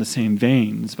along the same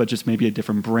veins, but just maybe a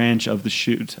different branch of the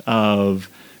shoot of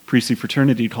priestly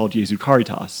fraternity called Jesu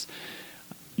Caritas.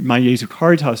 My Jesu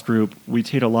Caritas group, we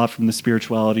take a lot from the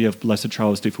spirituality of Blessed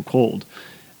Charles de Foucauld.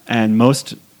 And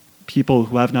most people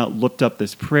who have not looked up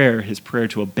this prayer, his prayer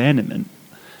to abandonment,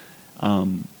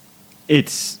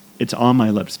 it's on my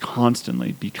lips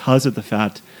constantly because of the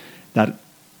fact that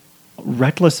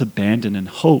reckless abandon and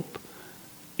hope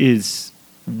is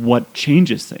what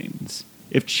changes things.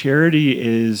 If charity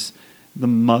is the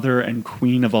mother and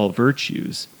queen of all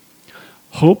virtues,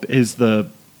 hope is the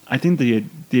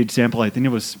example, I think it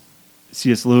was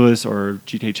C.S. Lewis or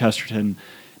G.K. Chesterton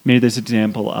made this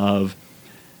example of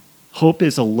hope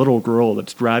is a little girl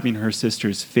that's grabbing her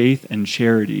sister's faith and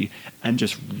charity and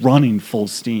just running full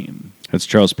steam. That's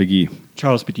Charles Péguy.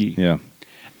 Charles Péguy. Yeah.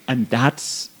 And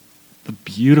that's the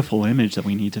beautiful image that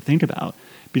we need to think about.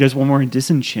 Because when we're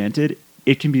disenchanted,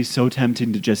 it can be so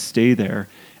tempting to just stay there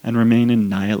and remain in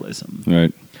nihilism.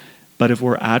 Right. But if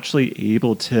we're actually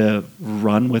able to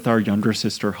run with our younger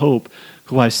sister Hope,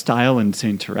 who I style in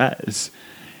Saint Therese,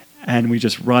 and we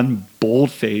just run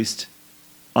bold-faced,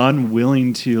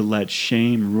 unwilling to let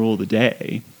shame rule the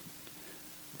day,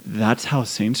 that's how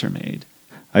saints are made.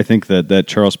 I think that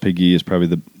Charles Péguy is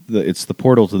probably it's the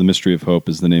portal to the mystery of hope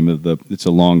is the name of it's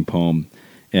a long poem,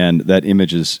 and that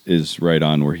image is right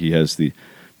on, where he has the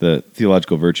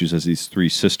theological virtues as these three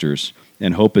sisters,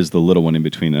 and hope is the little one in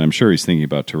between. And I'm sure he's thinking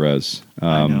about Therese.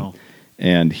 I know.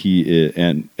 And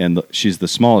she's the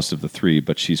smallest of the three,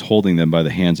 but she's holding them by the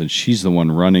hands, and she's the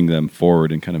one running them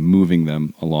forward and kind of moving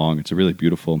them along. It's a really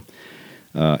beautiful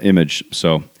image.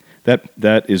 So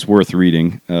that is worth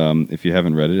reading if you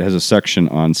haven't read it. It has a section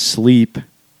on sleep,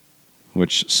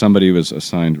 which somebody was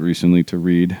assigned recently to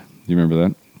read. Do you remember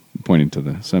that? I'm pointing to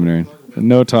the seminary.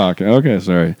 No talk. Okay,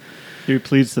 sorry. He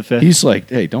pleads the fifth. He's like,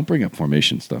 hey, don't bring up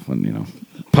formation stuff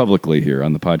publicly here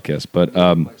on the podcast. But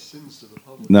My sins to the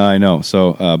public. no, I know.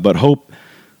 So, but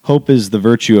hope is the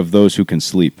virtue of those who can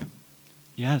sleep.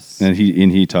 Yes. And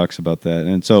he talks about that.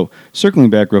 And so, circling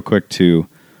back real quick to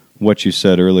what you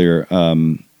said earlier,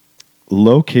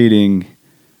 locating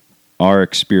our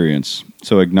experience.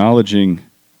 So, acknowledging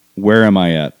where am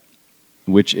I at,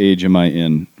 which age am I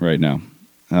in right now.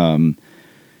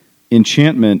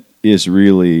 Enchantment is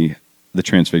really the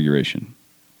transfiguration.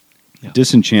 Yeah.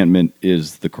 Disenchantment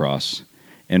is the cross,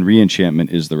 and reenchantment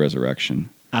is the resurrection.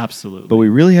 Absolutely. But we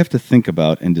really have to think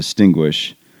about and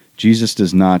distinguish. Jesus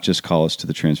does not just call us to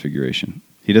the transfiguration.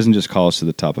 He doesn't just call us to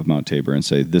the top of Mount Tabor and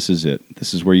say, this is it.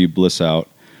 This is where you bliss out.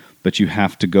 But you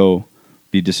have to go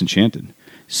be disenchanted.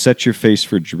 Set your face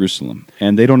for Jerusalem.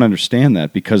 And they don't understand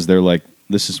that because they're like,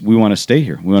 we want to stay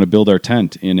here. We want to build our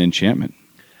tent in enchantment.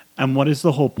 And what is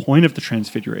the whole point of the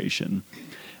transfiguration?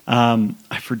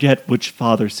 I forget which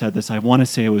father said this. I want to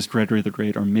say it was Gregory the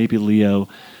Great or maybe Leo.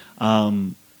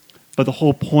 But the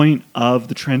whole point of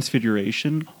the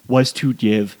transfiguration was to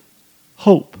give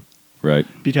hope. Right.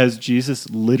 Because Jesus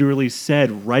literally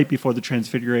said right before the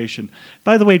transfiguration,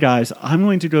 by the way, guys, I'm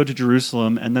going to go to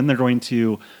Jerusalem, and then they're going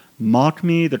to mock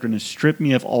me. They're going to strip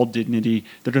me of all dignity.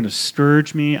 They're going to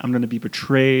scourge me. I'm going to be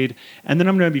betrayed. And then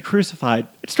I'm going to be crucified.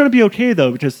 It's going to be okay,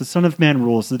 though, because the Son of Man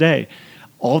rules the day.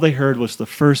 All they heard was the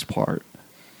first part.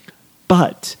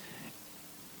 But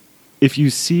if you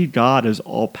see God as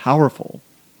all-powerful,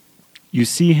 you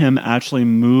see him actually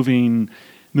moving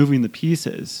the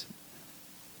pieces,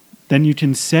 then you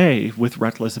can say with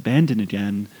reckless abandon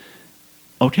again,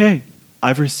 okay,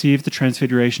 I've received the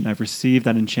transfiguration. I've received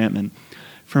that enchantment.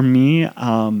 For me,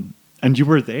 and you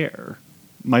were there,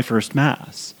 my first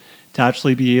Mass, to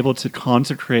actually be able to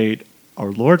consecrate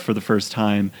our Lord for the first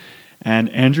time. And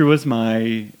Andrew was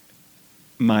my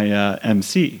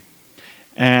MC.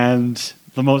 And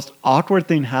the most awkward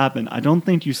thing happened. I don't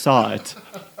think you saw it.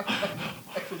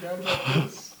 I forgot about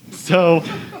this. So,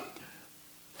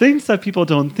 things that people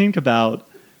don't think about,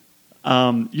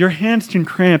 your hands can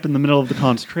cramp in the middle of the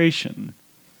consecration.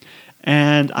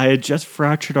 And I had just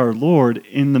fractured our Lord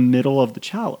in the middle of the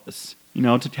chalice,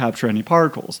 to capture any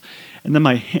particles. And then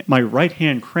my right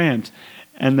hand cramped,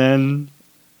 and then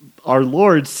our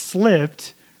Lord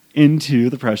slipped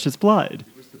into the precious blood.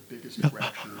 It was the biggest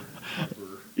fracture ever.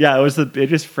 Yeah, it was the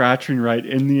biggest fracturing rite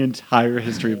in the entire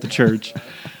history of the church.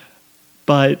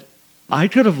 But I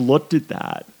could have looked at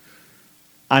that,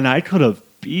 and I could have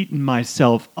beaten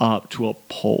myself up to a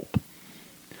pulp.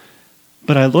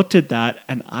 But I looked at that,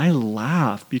 and I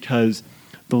laughed because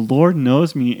the Lord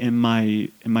knows me in my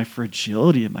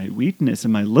fragility, in my weakness,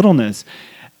 in my littleness.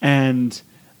 And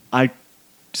I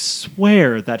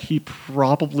swear that he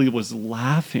probably was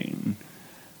laughing,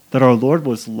 that our Lord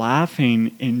was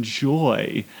laughing in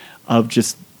joy of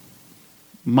just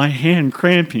my hand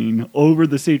cramping over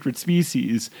the sacred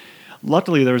species.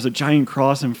 Luckily, there was a giant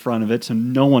cross in front of it, so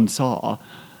no one saw.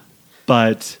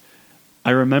 But I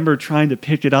remember trying to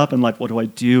pick it up and what do I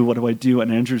do? What do I do?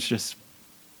 And Andrew's just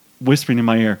whispering in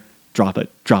my ear, drop it,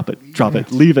 drop it, drop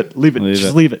it, leave it,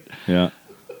 just leave it. Yeah.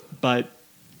 But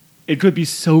it could be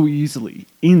so easily,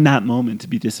 in that moment, to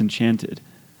be disenchanted.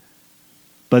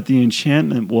 But the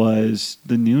enchantment was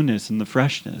the newness and the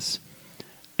freshness.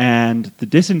 And the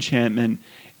disenchantment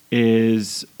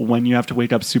is when you have to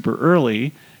wake up super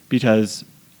early because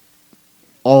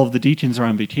all of the deacons are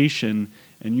on vacation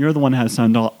and you're the one who has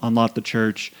to unlock the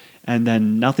church, and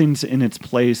then nothing's in its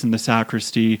place in the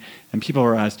sacristy, and people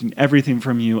are asking everything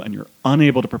from you, and you're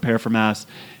unable to prepare for Mass,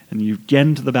 and you get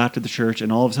into the back of the church,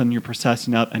 and all of a sudden you're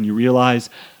processing up, and you realize,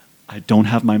 I don't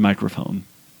have my microphone.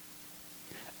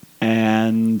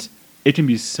 And it can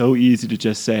be so easy to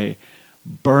just say,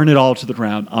 burn it all to the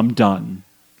ground, I'm done.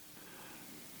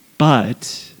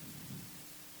 But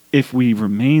if we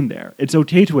remain there, it's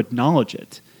okay to acknowledge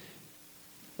it.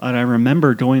 But I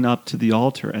remember going up to the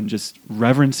altar and just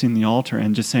reverencing the altar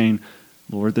and just saying,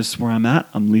 Lord, this is where I'm at.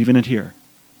 I'm leaving it here.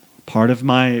 Part of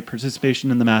my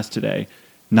participation in the Mass today.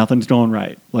 Nothing's going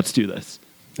right. Let's do this.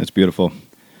 That's beautiful. All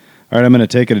right, I'm going to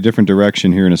take it a different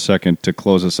direction here in a second to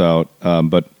close us out.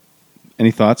 But any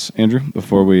thoughts, Andrew,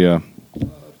 before we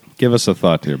give us a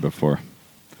thought here before?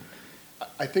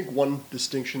 I think one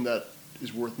distinction that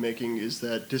is worth making is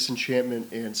that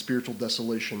disenchantment and spiritual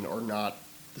desolation are not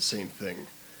the same thing.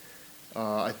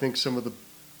 I think some of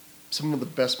the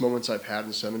best moments I've had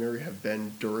in seminary have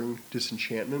been during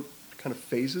disenchantment kind of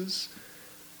phases.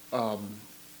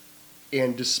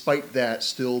 And despite that,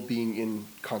 still being in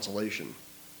consolation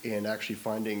and actually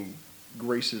finding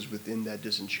graces within that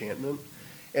disenchantment.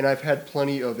 And I've had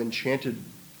plenty of enchanted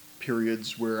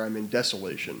periods where I'm in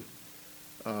desolation.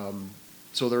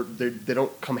 So they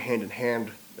don't come hand in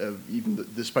hand,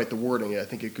 despite the wording. I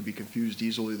think it could be confused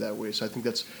easily that way. So I think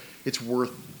it's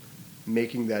worth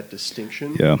making that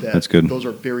distinction. Yeah, that's good. Those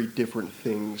are very different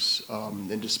things.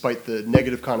 And despite the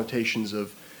negative connotations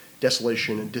of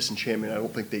desolation and disenchantment, I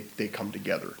don't think they come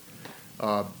together.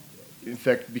 In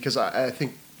fact, because I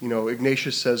think,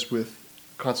 Ignatius says with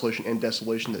consolation and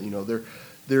desolation that,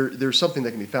 there's something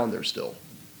that can be found there still,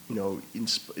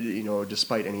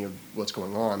 despite any of what's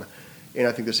going on. And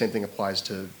I think the same thing applies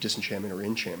to disenchantment or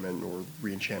enchantment or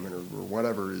reenchantment or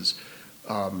whatever is.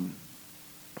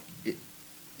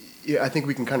 I think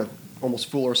we can kind of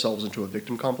almost fool ourselves into a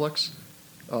victim complex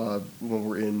when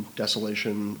we're in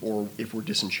desolation, or if we're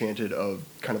disenchanted, of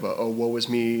kind of oh, woe is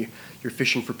me. You're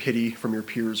fishing for pity from your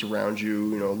peers around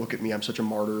you. Look at me, I'm such a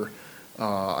martyr.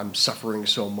 I'm suffering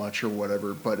so much or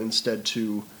whatever. But instead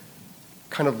to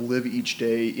kind of live each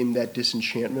day in that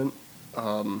disenchantment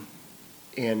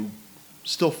and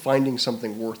still finding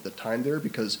something worth the time there,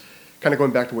 because kind of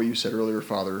going back to what you said earlier,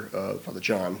 Father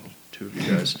John, two of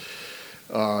you guys,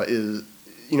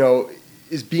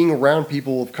 is being around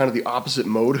people of kind of the opposite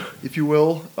mode, if you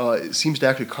will. It seems to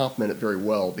actually complement it very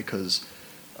well, because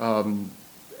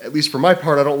at least for my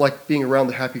part, I don't like being around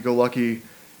the happy-go-lucky,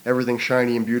 everything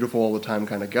shiny and beautiful all the time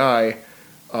kind of guy.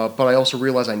 But I also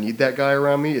realize I need that guy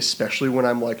around me, especially when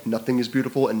I'm like, nothing is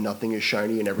beautiful and nothing is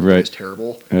shiny and everything is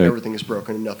terrible. Right. Everything is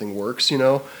broken and nothing works,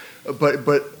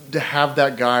 But to have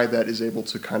that guy that is able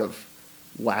to kind of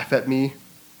laugh at me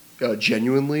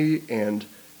genuinely and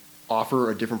offer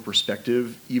a different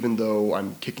perspective, even though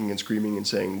I'm kicking and screaming and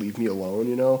saying, leave me alone,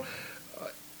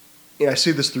 And I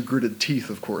say this through gritted teeth,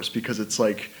 of course, because it's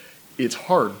like, it's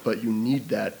hard, but you need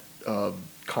that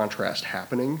contrast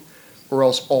happening. Or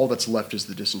else all that's left is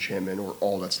the disenchantment, or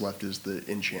all that's left is the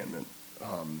enchantment.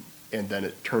 And then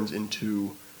it turns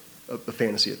into a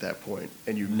fantasy at that point,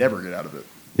 and you never get out of it.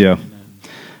 Yeah.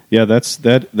 Yeah, that's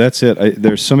it.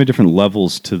 There's so many different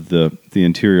levels to the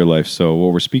interior life. So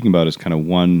what we're speaking about is kind of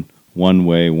one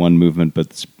way, one movement,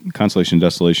 but consolation and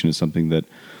desolation is something that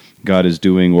God is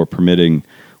doing or permitting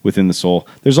within the soul.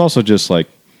 There's also just like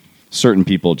certain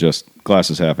people, just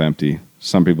glasses half empty.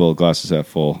 Some people, glasses half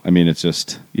full. I mean, it's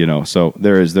just, so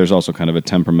there's also kind of a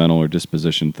temperamental or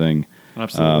disposition thing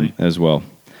as well.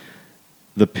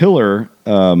 The pillar,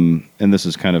 and this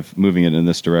is kind of moving it in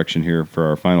this direction here for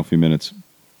our final few minutes,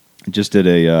 just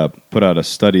put out a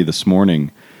study this morning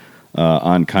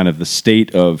on kind of the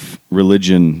state of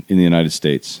religion in the United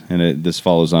States. And this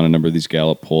follows on a number of these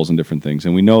Gallup polls and different things.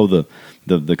 And we know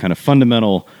the kind of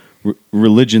fundamental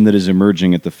religion that is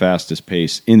emerging at the fastest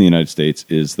pace in the United States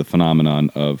is the phenomenon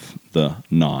of the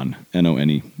non,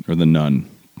 N-O-N-E, or the nun,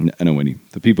 N-O-N-E.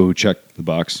 The people who check the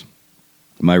box,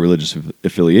 my religious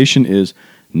affiliation is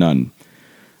none.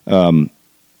 I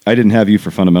didn't have you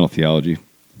for fundamental theology.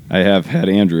 I have had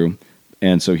Andrew,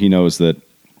 and so he knows that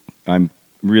I'm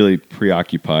really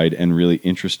preoccupied and really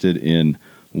interested in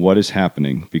what is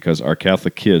happening, because our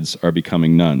Catholic kids are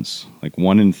becoming nuns. Like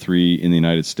 1 in 3 in the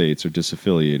United States are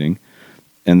disaffiliating,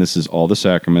 and this is all the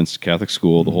sacraments, Catholic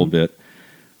school, the whole bit.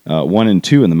 1 in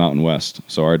 2 in the Mountain West,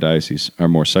 so our dioceses are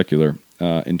more secular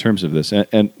in terms of this.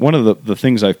 And one of the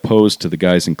things I've posed to the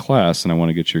guys in class, and I want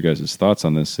to get your guys' thoughts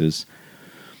on this, is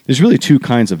there's really 2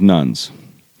 kinds of nuns.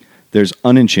 There's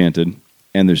unenchanted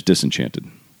and there's disenchanted.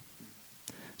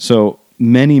 So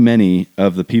many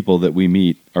of the people that we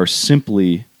meet are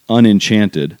simply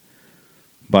unenchanted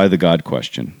by the God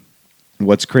question.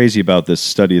 What's crazy about this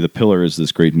study, The Pillar is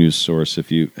this great news source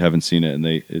if you haven't seen it, and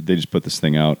they just put this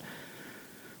thing out.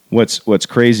 What's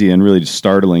crazy and really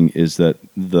startling is that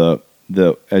the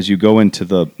as you go into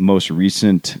the most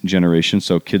recent generation,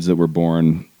 so kids that were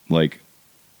born like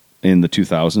in the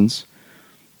 2000s,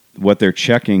 what they're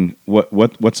checking,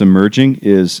 what's emerging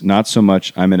is not so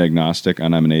much I'm an agnostic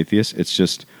and I'm an atheist. It's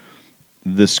just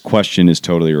this question is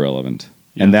totally irrelevant.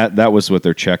 Yeah. And that was what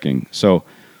they're checking. So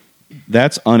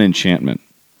that's unenchantment.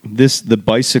 The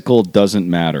bicycle doesn't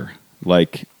matter.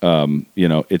 Like,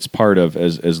 it's part of,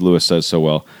 as Lewis says so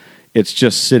well, it's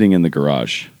just sitting in the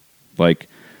garage. Like,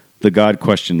 the God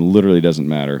question literally doesn't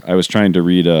matter. I was trying to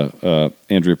read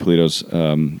Andrea Polito's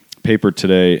paper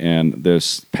today, and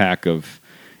this pack of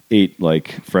 8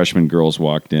 freshman girls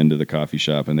walked into the coffee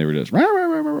shop, and they were just rah, rah,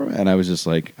 rah, rah, rah. And I was just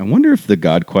like, I wonder if the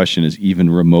God question is even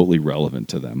remotely relevant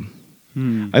to them.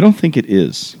 I don't think it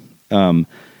is.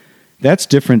 That's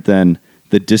different than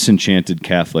the disenchanted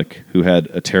Catholic who had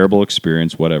a terrible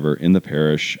experience, whatever, in the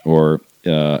parish or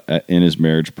in his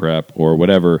marriage prep or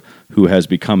whatever, who has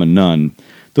become a nun.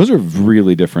 those are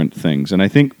really different things. And I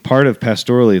think part of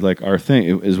pastorally, like our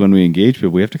thing, is when we engage people,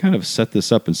 we have to kind of set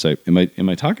this up and say, am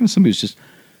I talking to somebody who's just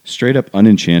straight up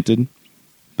unenchanted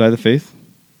by the faith?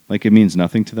 Like it means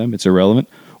nothing to them, it's irrelevant?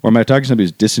 Or am I talking to somebody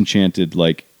who's disenchanted,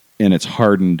 like, and it's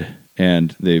hardened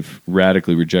and they've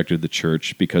radically rejected the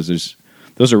church? Because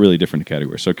those are really different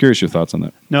categories. So curious your thoughts on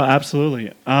that. No,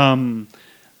 absolutely.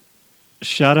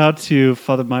 Shout out to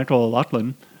Father Michael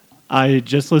Laughlin. I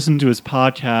just listened to his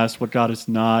podcast, What God Is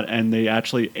Not, and they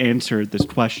actually answered this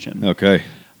question. Okay.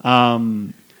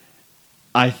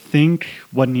 I think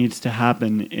what needs to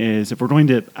happen is if we're going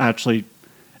to actually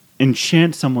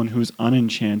enchant someone who's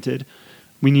unenchanted,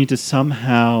 we need to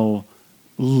somehow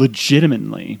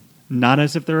legitimately, not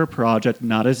as if they're a project,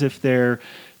 not as if they're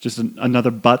just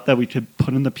another butt that we could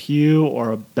put in the pew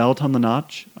or a belt on the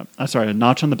notch. A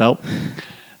notch on the belt.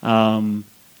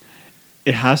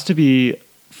 It has to be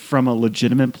from a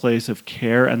legitimate place of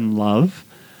care and love,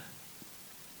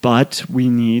 but we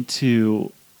need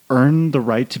to earn the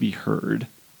right to be heard.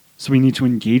 So we need to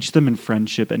engage them in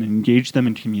friendship and engage them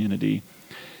in community.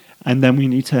 And then we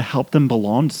need to help them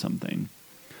belong to something.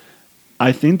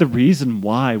 I think the reason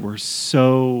why we're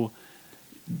so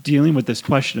dealing with this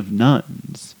question of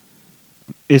nuns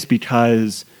is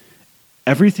because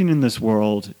everything in this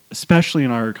world, especially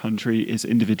in our country, is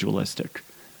individualistic.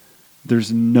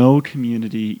 There's no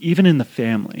community, even in the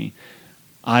family.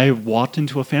 I walked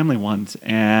into a family once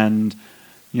and,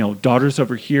 daughter's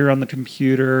over here on the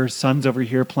computer, son's over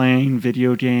here playing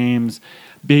video games,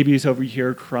 baby's over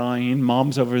here crying,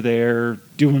 mom's over there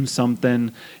doing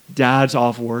something, dad's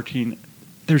off working.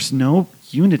 There's no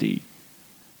unity,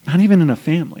 not even in a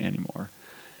family anymore.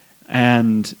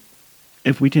 And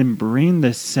if we can bring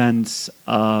this sense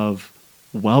of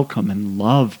welcome and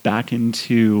love back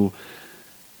into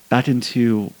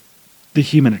the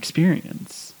human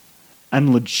experience,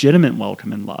 and legitimate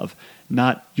welcome and love,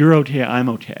 not you're okay, I'm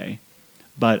okay,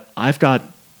 but I've got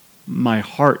my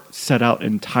heart set out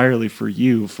entirely for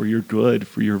you, for your good,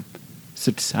 for your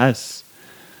success.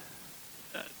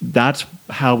 That's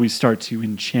how we start to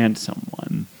enchant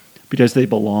someone, because they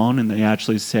belong and they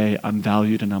actually say, I'm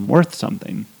valued and I'm worth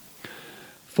something.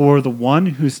 For the one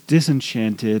who's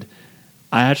disenchanted,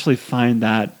 I actually find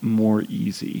that more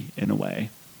easy in a way.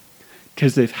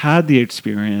 Because they've had the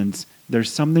experience,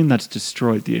 there's something that's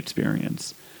destroyed the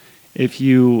experience. If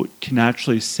you can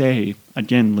actually say,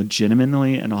 again,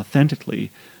 legitimately and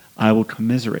authentically, I will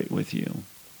commiserate with you.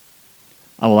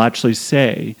 I will actually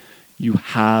say, you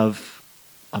have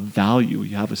a value,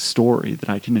 you have a story that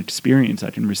I can experience,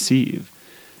 I can receive.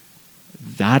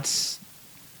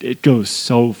 It goes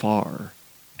so far.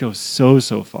 It goes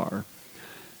so far.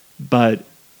 But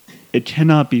it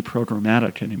cannot be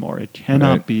programmatic anymore. It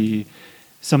cannot be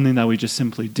something that we just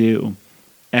simply do.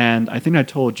 And I think I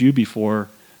told you before,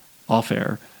 off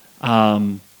air,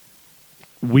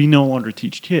 we no longer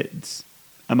teach kids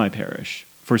at my parish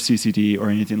for CCD or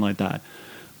anything like that.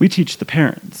 We teach the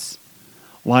parents.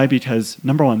 Why? Because,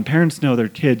 number one, parents know their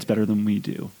kids better than we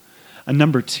do. And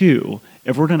number two,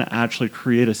 if we're going to actually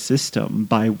create a system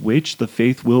by which the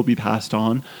faith will be passed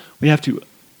on, we have to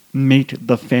make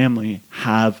the family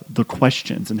have the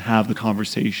questions and have the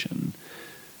conversation.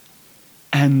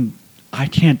 And I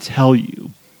can't tell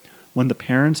you, when the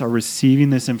parents are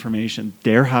receiving this information,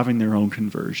 they're having their own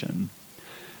conversion.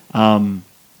 I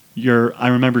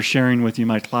remember sharing with you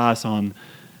my class on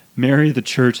Mary, the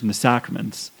Church, and the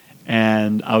Sacraments.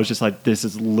 And I was just like, this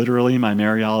is literally my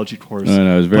Mariology course. And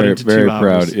I was very, very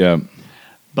proud, yeah.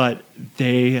 But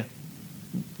they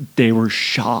were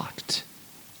shocked.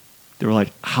 They were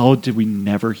like, how did we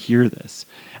never hear this?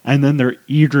 And then they're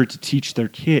eager to teach their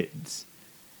kids.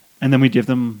 And then we give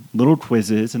them little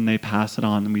quizzes, and they pass it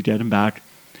on, and we get them back.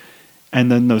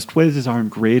 And then those quizzes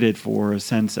aren't graded for a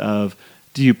sense of,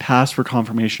 do you pass for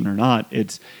confirmation or not?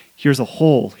 It's, here's a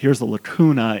hole, here's a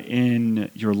lacuna in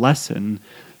your lesson,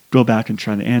 go back and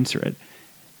try to answer it.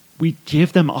 We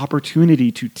give them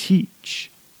opportunity to teach.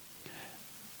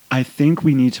 I think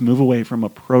we need to move away from a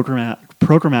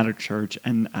programmatic church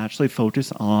and actually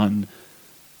focus on,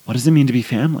 what does it mean to be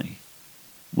family?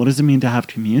 What does it mean to have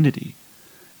community?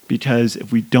 Because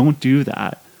if we don't do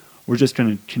that, we're just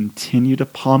going to continue to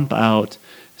pump out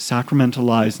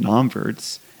sacramentalized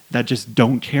nonverts that just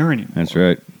don't care anymore. That's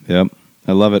right. Yep.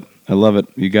 I love it.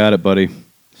 You got it, buddy.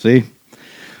 See?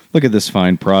 Look at this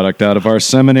fine product out of our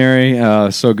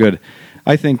seminary. So good.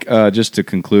 I think just to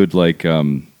conclude,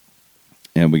 and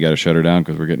we got to shut her down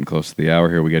because we're getting close to the hour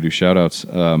here. We got to do shout-outs.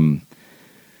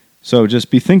 So just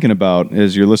be thinking about,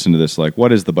 as you're listening to this,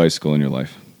 what is the bicycle in your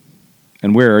life?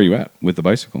 And where are you at with the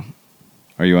bicycle?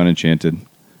 Are you unenchanted?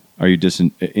 Are you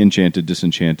enchanted,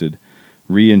 disenchanted,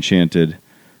 re-enchanted.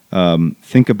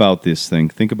 Think about this thing.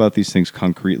 Think about these things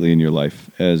concretely in your life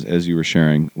as you were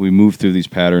sharing. We move through these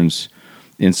patterns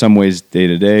in some ways day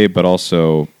to day, but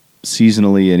also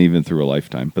seasonally and even through a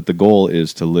lifetime. But the goal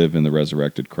is to live in the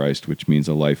resurrected Christ, which means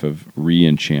a life of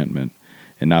re-enchantment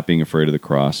and not being afraid of the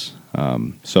cross.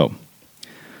 So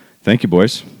thank you,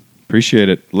 boys. Appreciate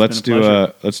it. Let's do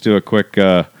a quick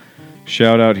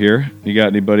shout out here. You got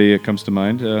anybody that comes to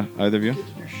mind, either of you?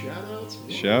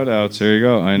 Shout outs. There you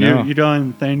go. I know. You're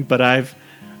doing thing, but I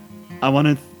want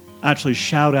to actually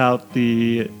shout out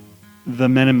the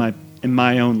men in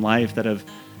my own life that have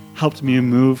helped me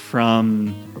move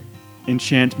from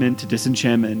enchantment to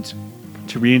disenchantment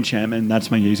to re-enchantment. That's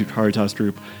my Jesu Caritas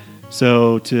group.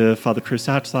 So to Father Chris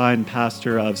Hatchline,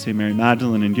 pastor of St. Mary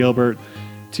Magdalene in Gilbert,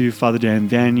 to Father Dan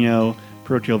Vanyo,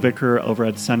 parochial vicar over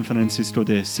at San Francisco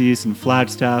de Asís in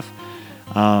Flagstaff,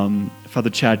 Father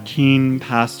Chad Keene,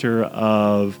 pastor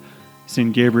of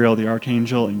St. Gabriel the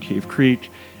Archangel in Cave Creek,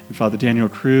 and Father Daniel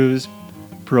Cruz,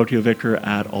 parochial vicar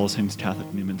at All Saints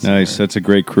Catholic Newman Center. Nice. That's a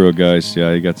great crew of guys.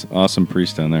 Yeah, you got some awesome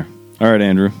priests down there. All right,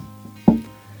 Andrew.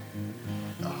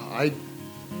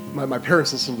 My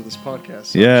parents listen to this podcast.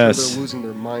 So yes. I'm sure they're losing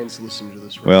their minds listening to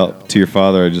this right now. Well, to your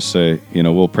father, I just say,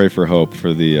 we'll pray for hope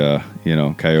for the,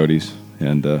 Coyotes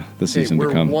and the season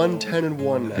to come. We're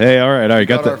 1-10-1 now. Hey, all right.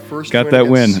 Got that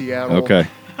win. Seattle. Okay,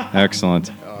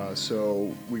 excellent.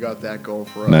 So we got that going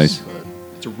for us. Nice.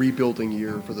 It's a rebuilding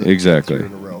year for the exactly 3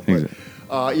 in a row. But,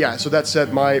 so that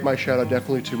said, my shout out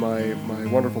definitely to my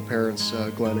wonderful parents,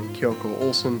 Glenn and Kyoko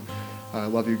Olson. I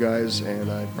love you guys,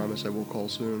 and I promise I will call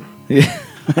soon. Yeah,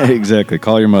 exactly.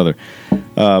 Call your mother.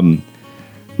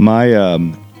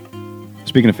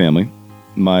 Speaking of family,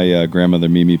 my grandmother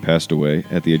Mimi passed away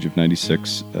at the age of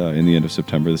 96 in the end of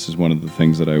September. This is one of the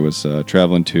things that I was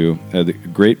traveling to. I had the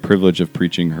great privilege of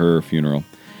preaching her funeral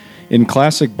in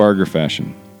classic Barger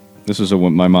fashion. This was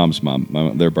my mom's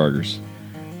mom. They're Bargers.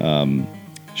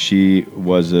 She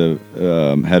was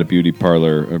had a beauty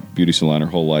parlor, a beauty salon her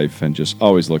whole life, and just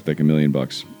always looked like $1 million.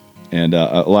 And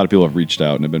a lot of people have reached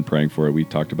out and have been praying for her. We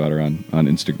talked about her on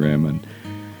Instagram,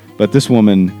 but this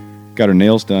woman got her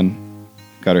nails done,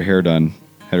 got her hair done,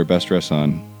 had her best dress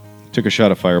on, took a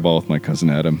shot of Fireball with my cousin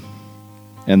Adam,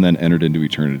 and then entered into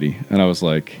eternity. And I was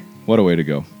like, what a way to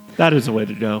go. That is a way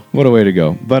to go. What a way to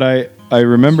go. But I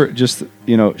remember just,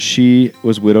 she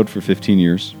was widowed for 15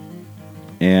 years,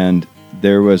 and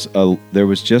there was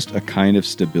just a kind of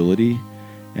stability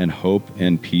and hope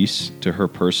and peace to her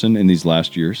person in these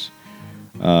last years.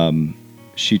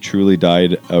 She truly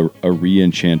died a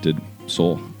re-enchanted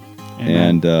soul.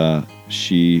 Amen. And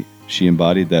she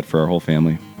embodied that for our whole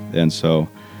family. And so,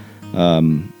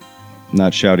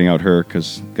 not shouting out her,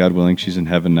 because God willing, she's in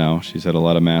heaven now. She's had a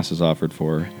lot of masses offered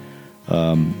for her.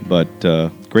 But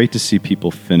great to see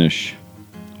people finish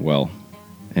well,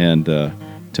 and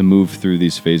to move through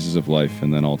these phases of life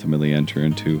and then ultimately enter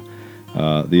into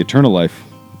the eternal life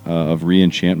of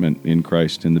re-enchantment in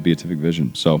Christ in the beatific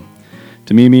vision. So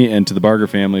to Mimi and to the Barger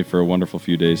family for a wonderful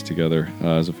few days together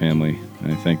as a family,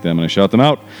 I thank them and I shout them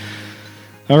out.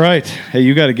 All right. Hey,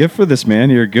 you got a gift for this, man.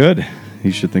 You're good.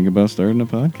 You should think about starting a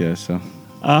podcast. So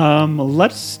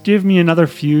let's give me another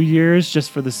few years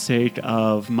just for the sake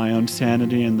of my own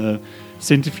sanity and the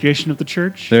sanctification of the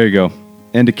church. There you go.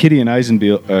 And to Kitty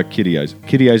Eisenbiel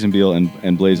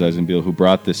and Blaze Eisenbiel, who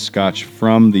brought this scotch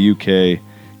from the UK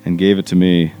and gave it to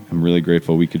me. I'm really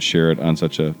grateful we could share it on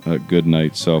such a good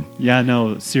night. So yeah,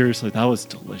 no, seriously, that was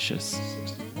delicious.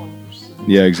 61%.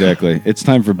 Yeah, exactly. It's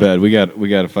time for bed. We got a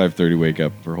 5:30 wake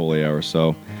up for holy hour.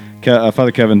 So,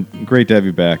 Father Kevin, great to have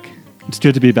you back. It's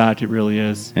good to be back. It really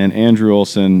is. And Andrew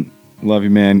Olson, love you,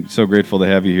 man. So grateful to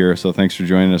have you here. So thanks for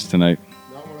joining us tonight.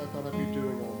 Not what I thought I'd be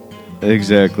doing all morning.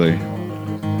 Exactly.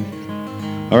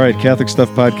 All right,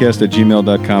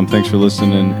 CatholicStuffPodcast@gmail.com. Thanks for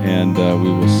listening, and we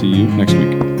will see you next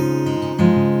week.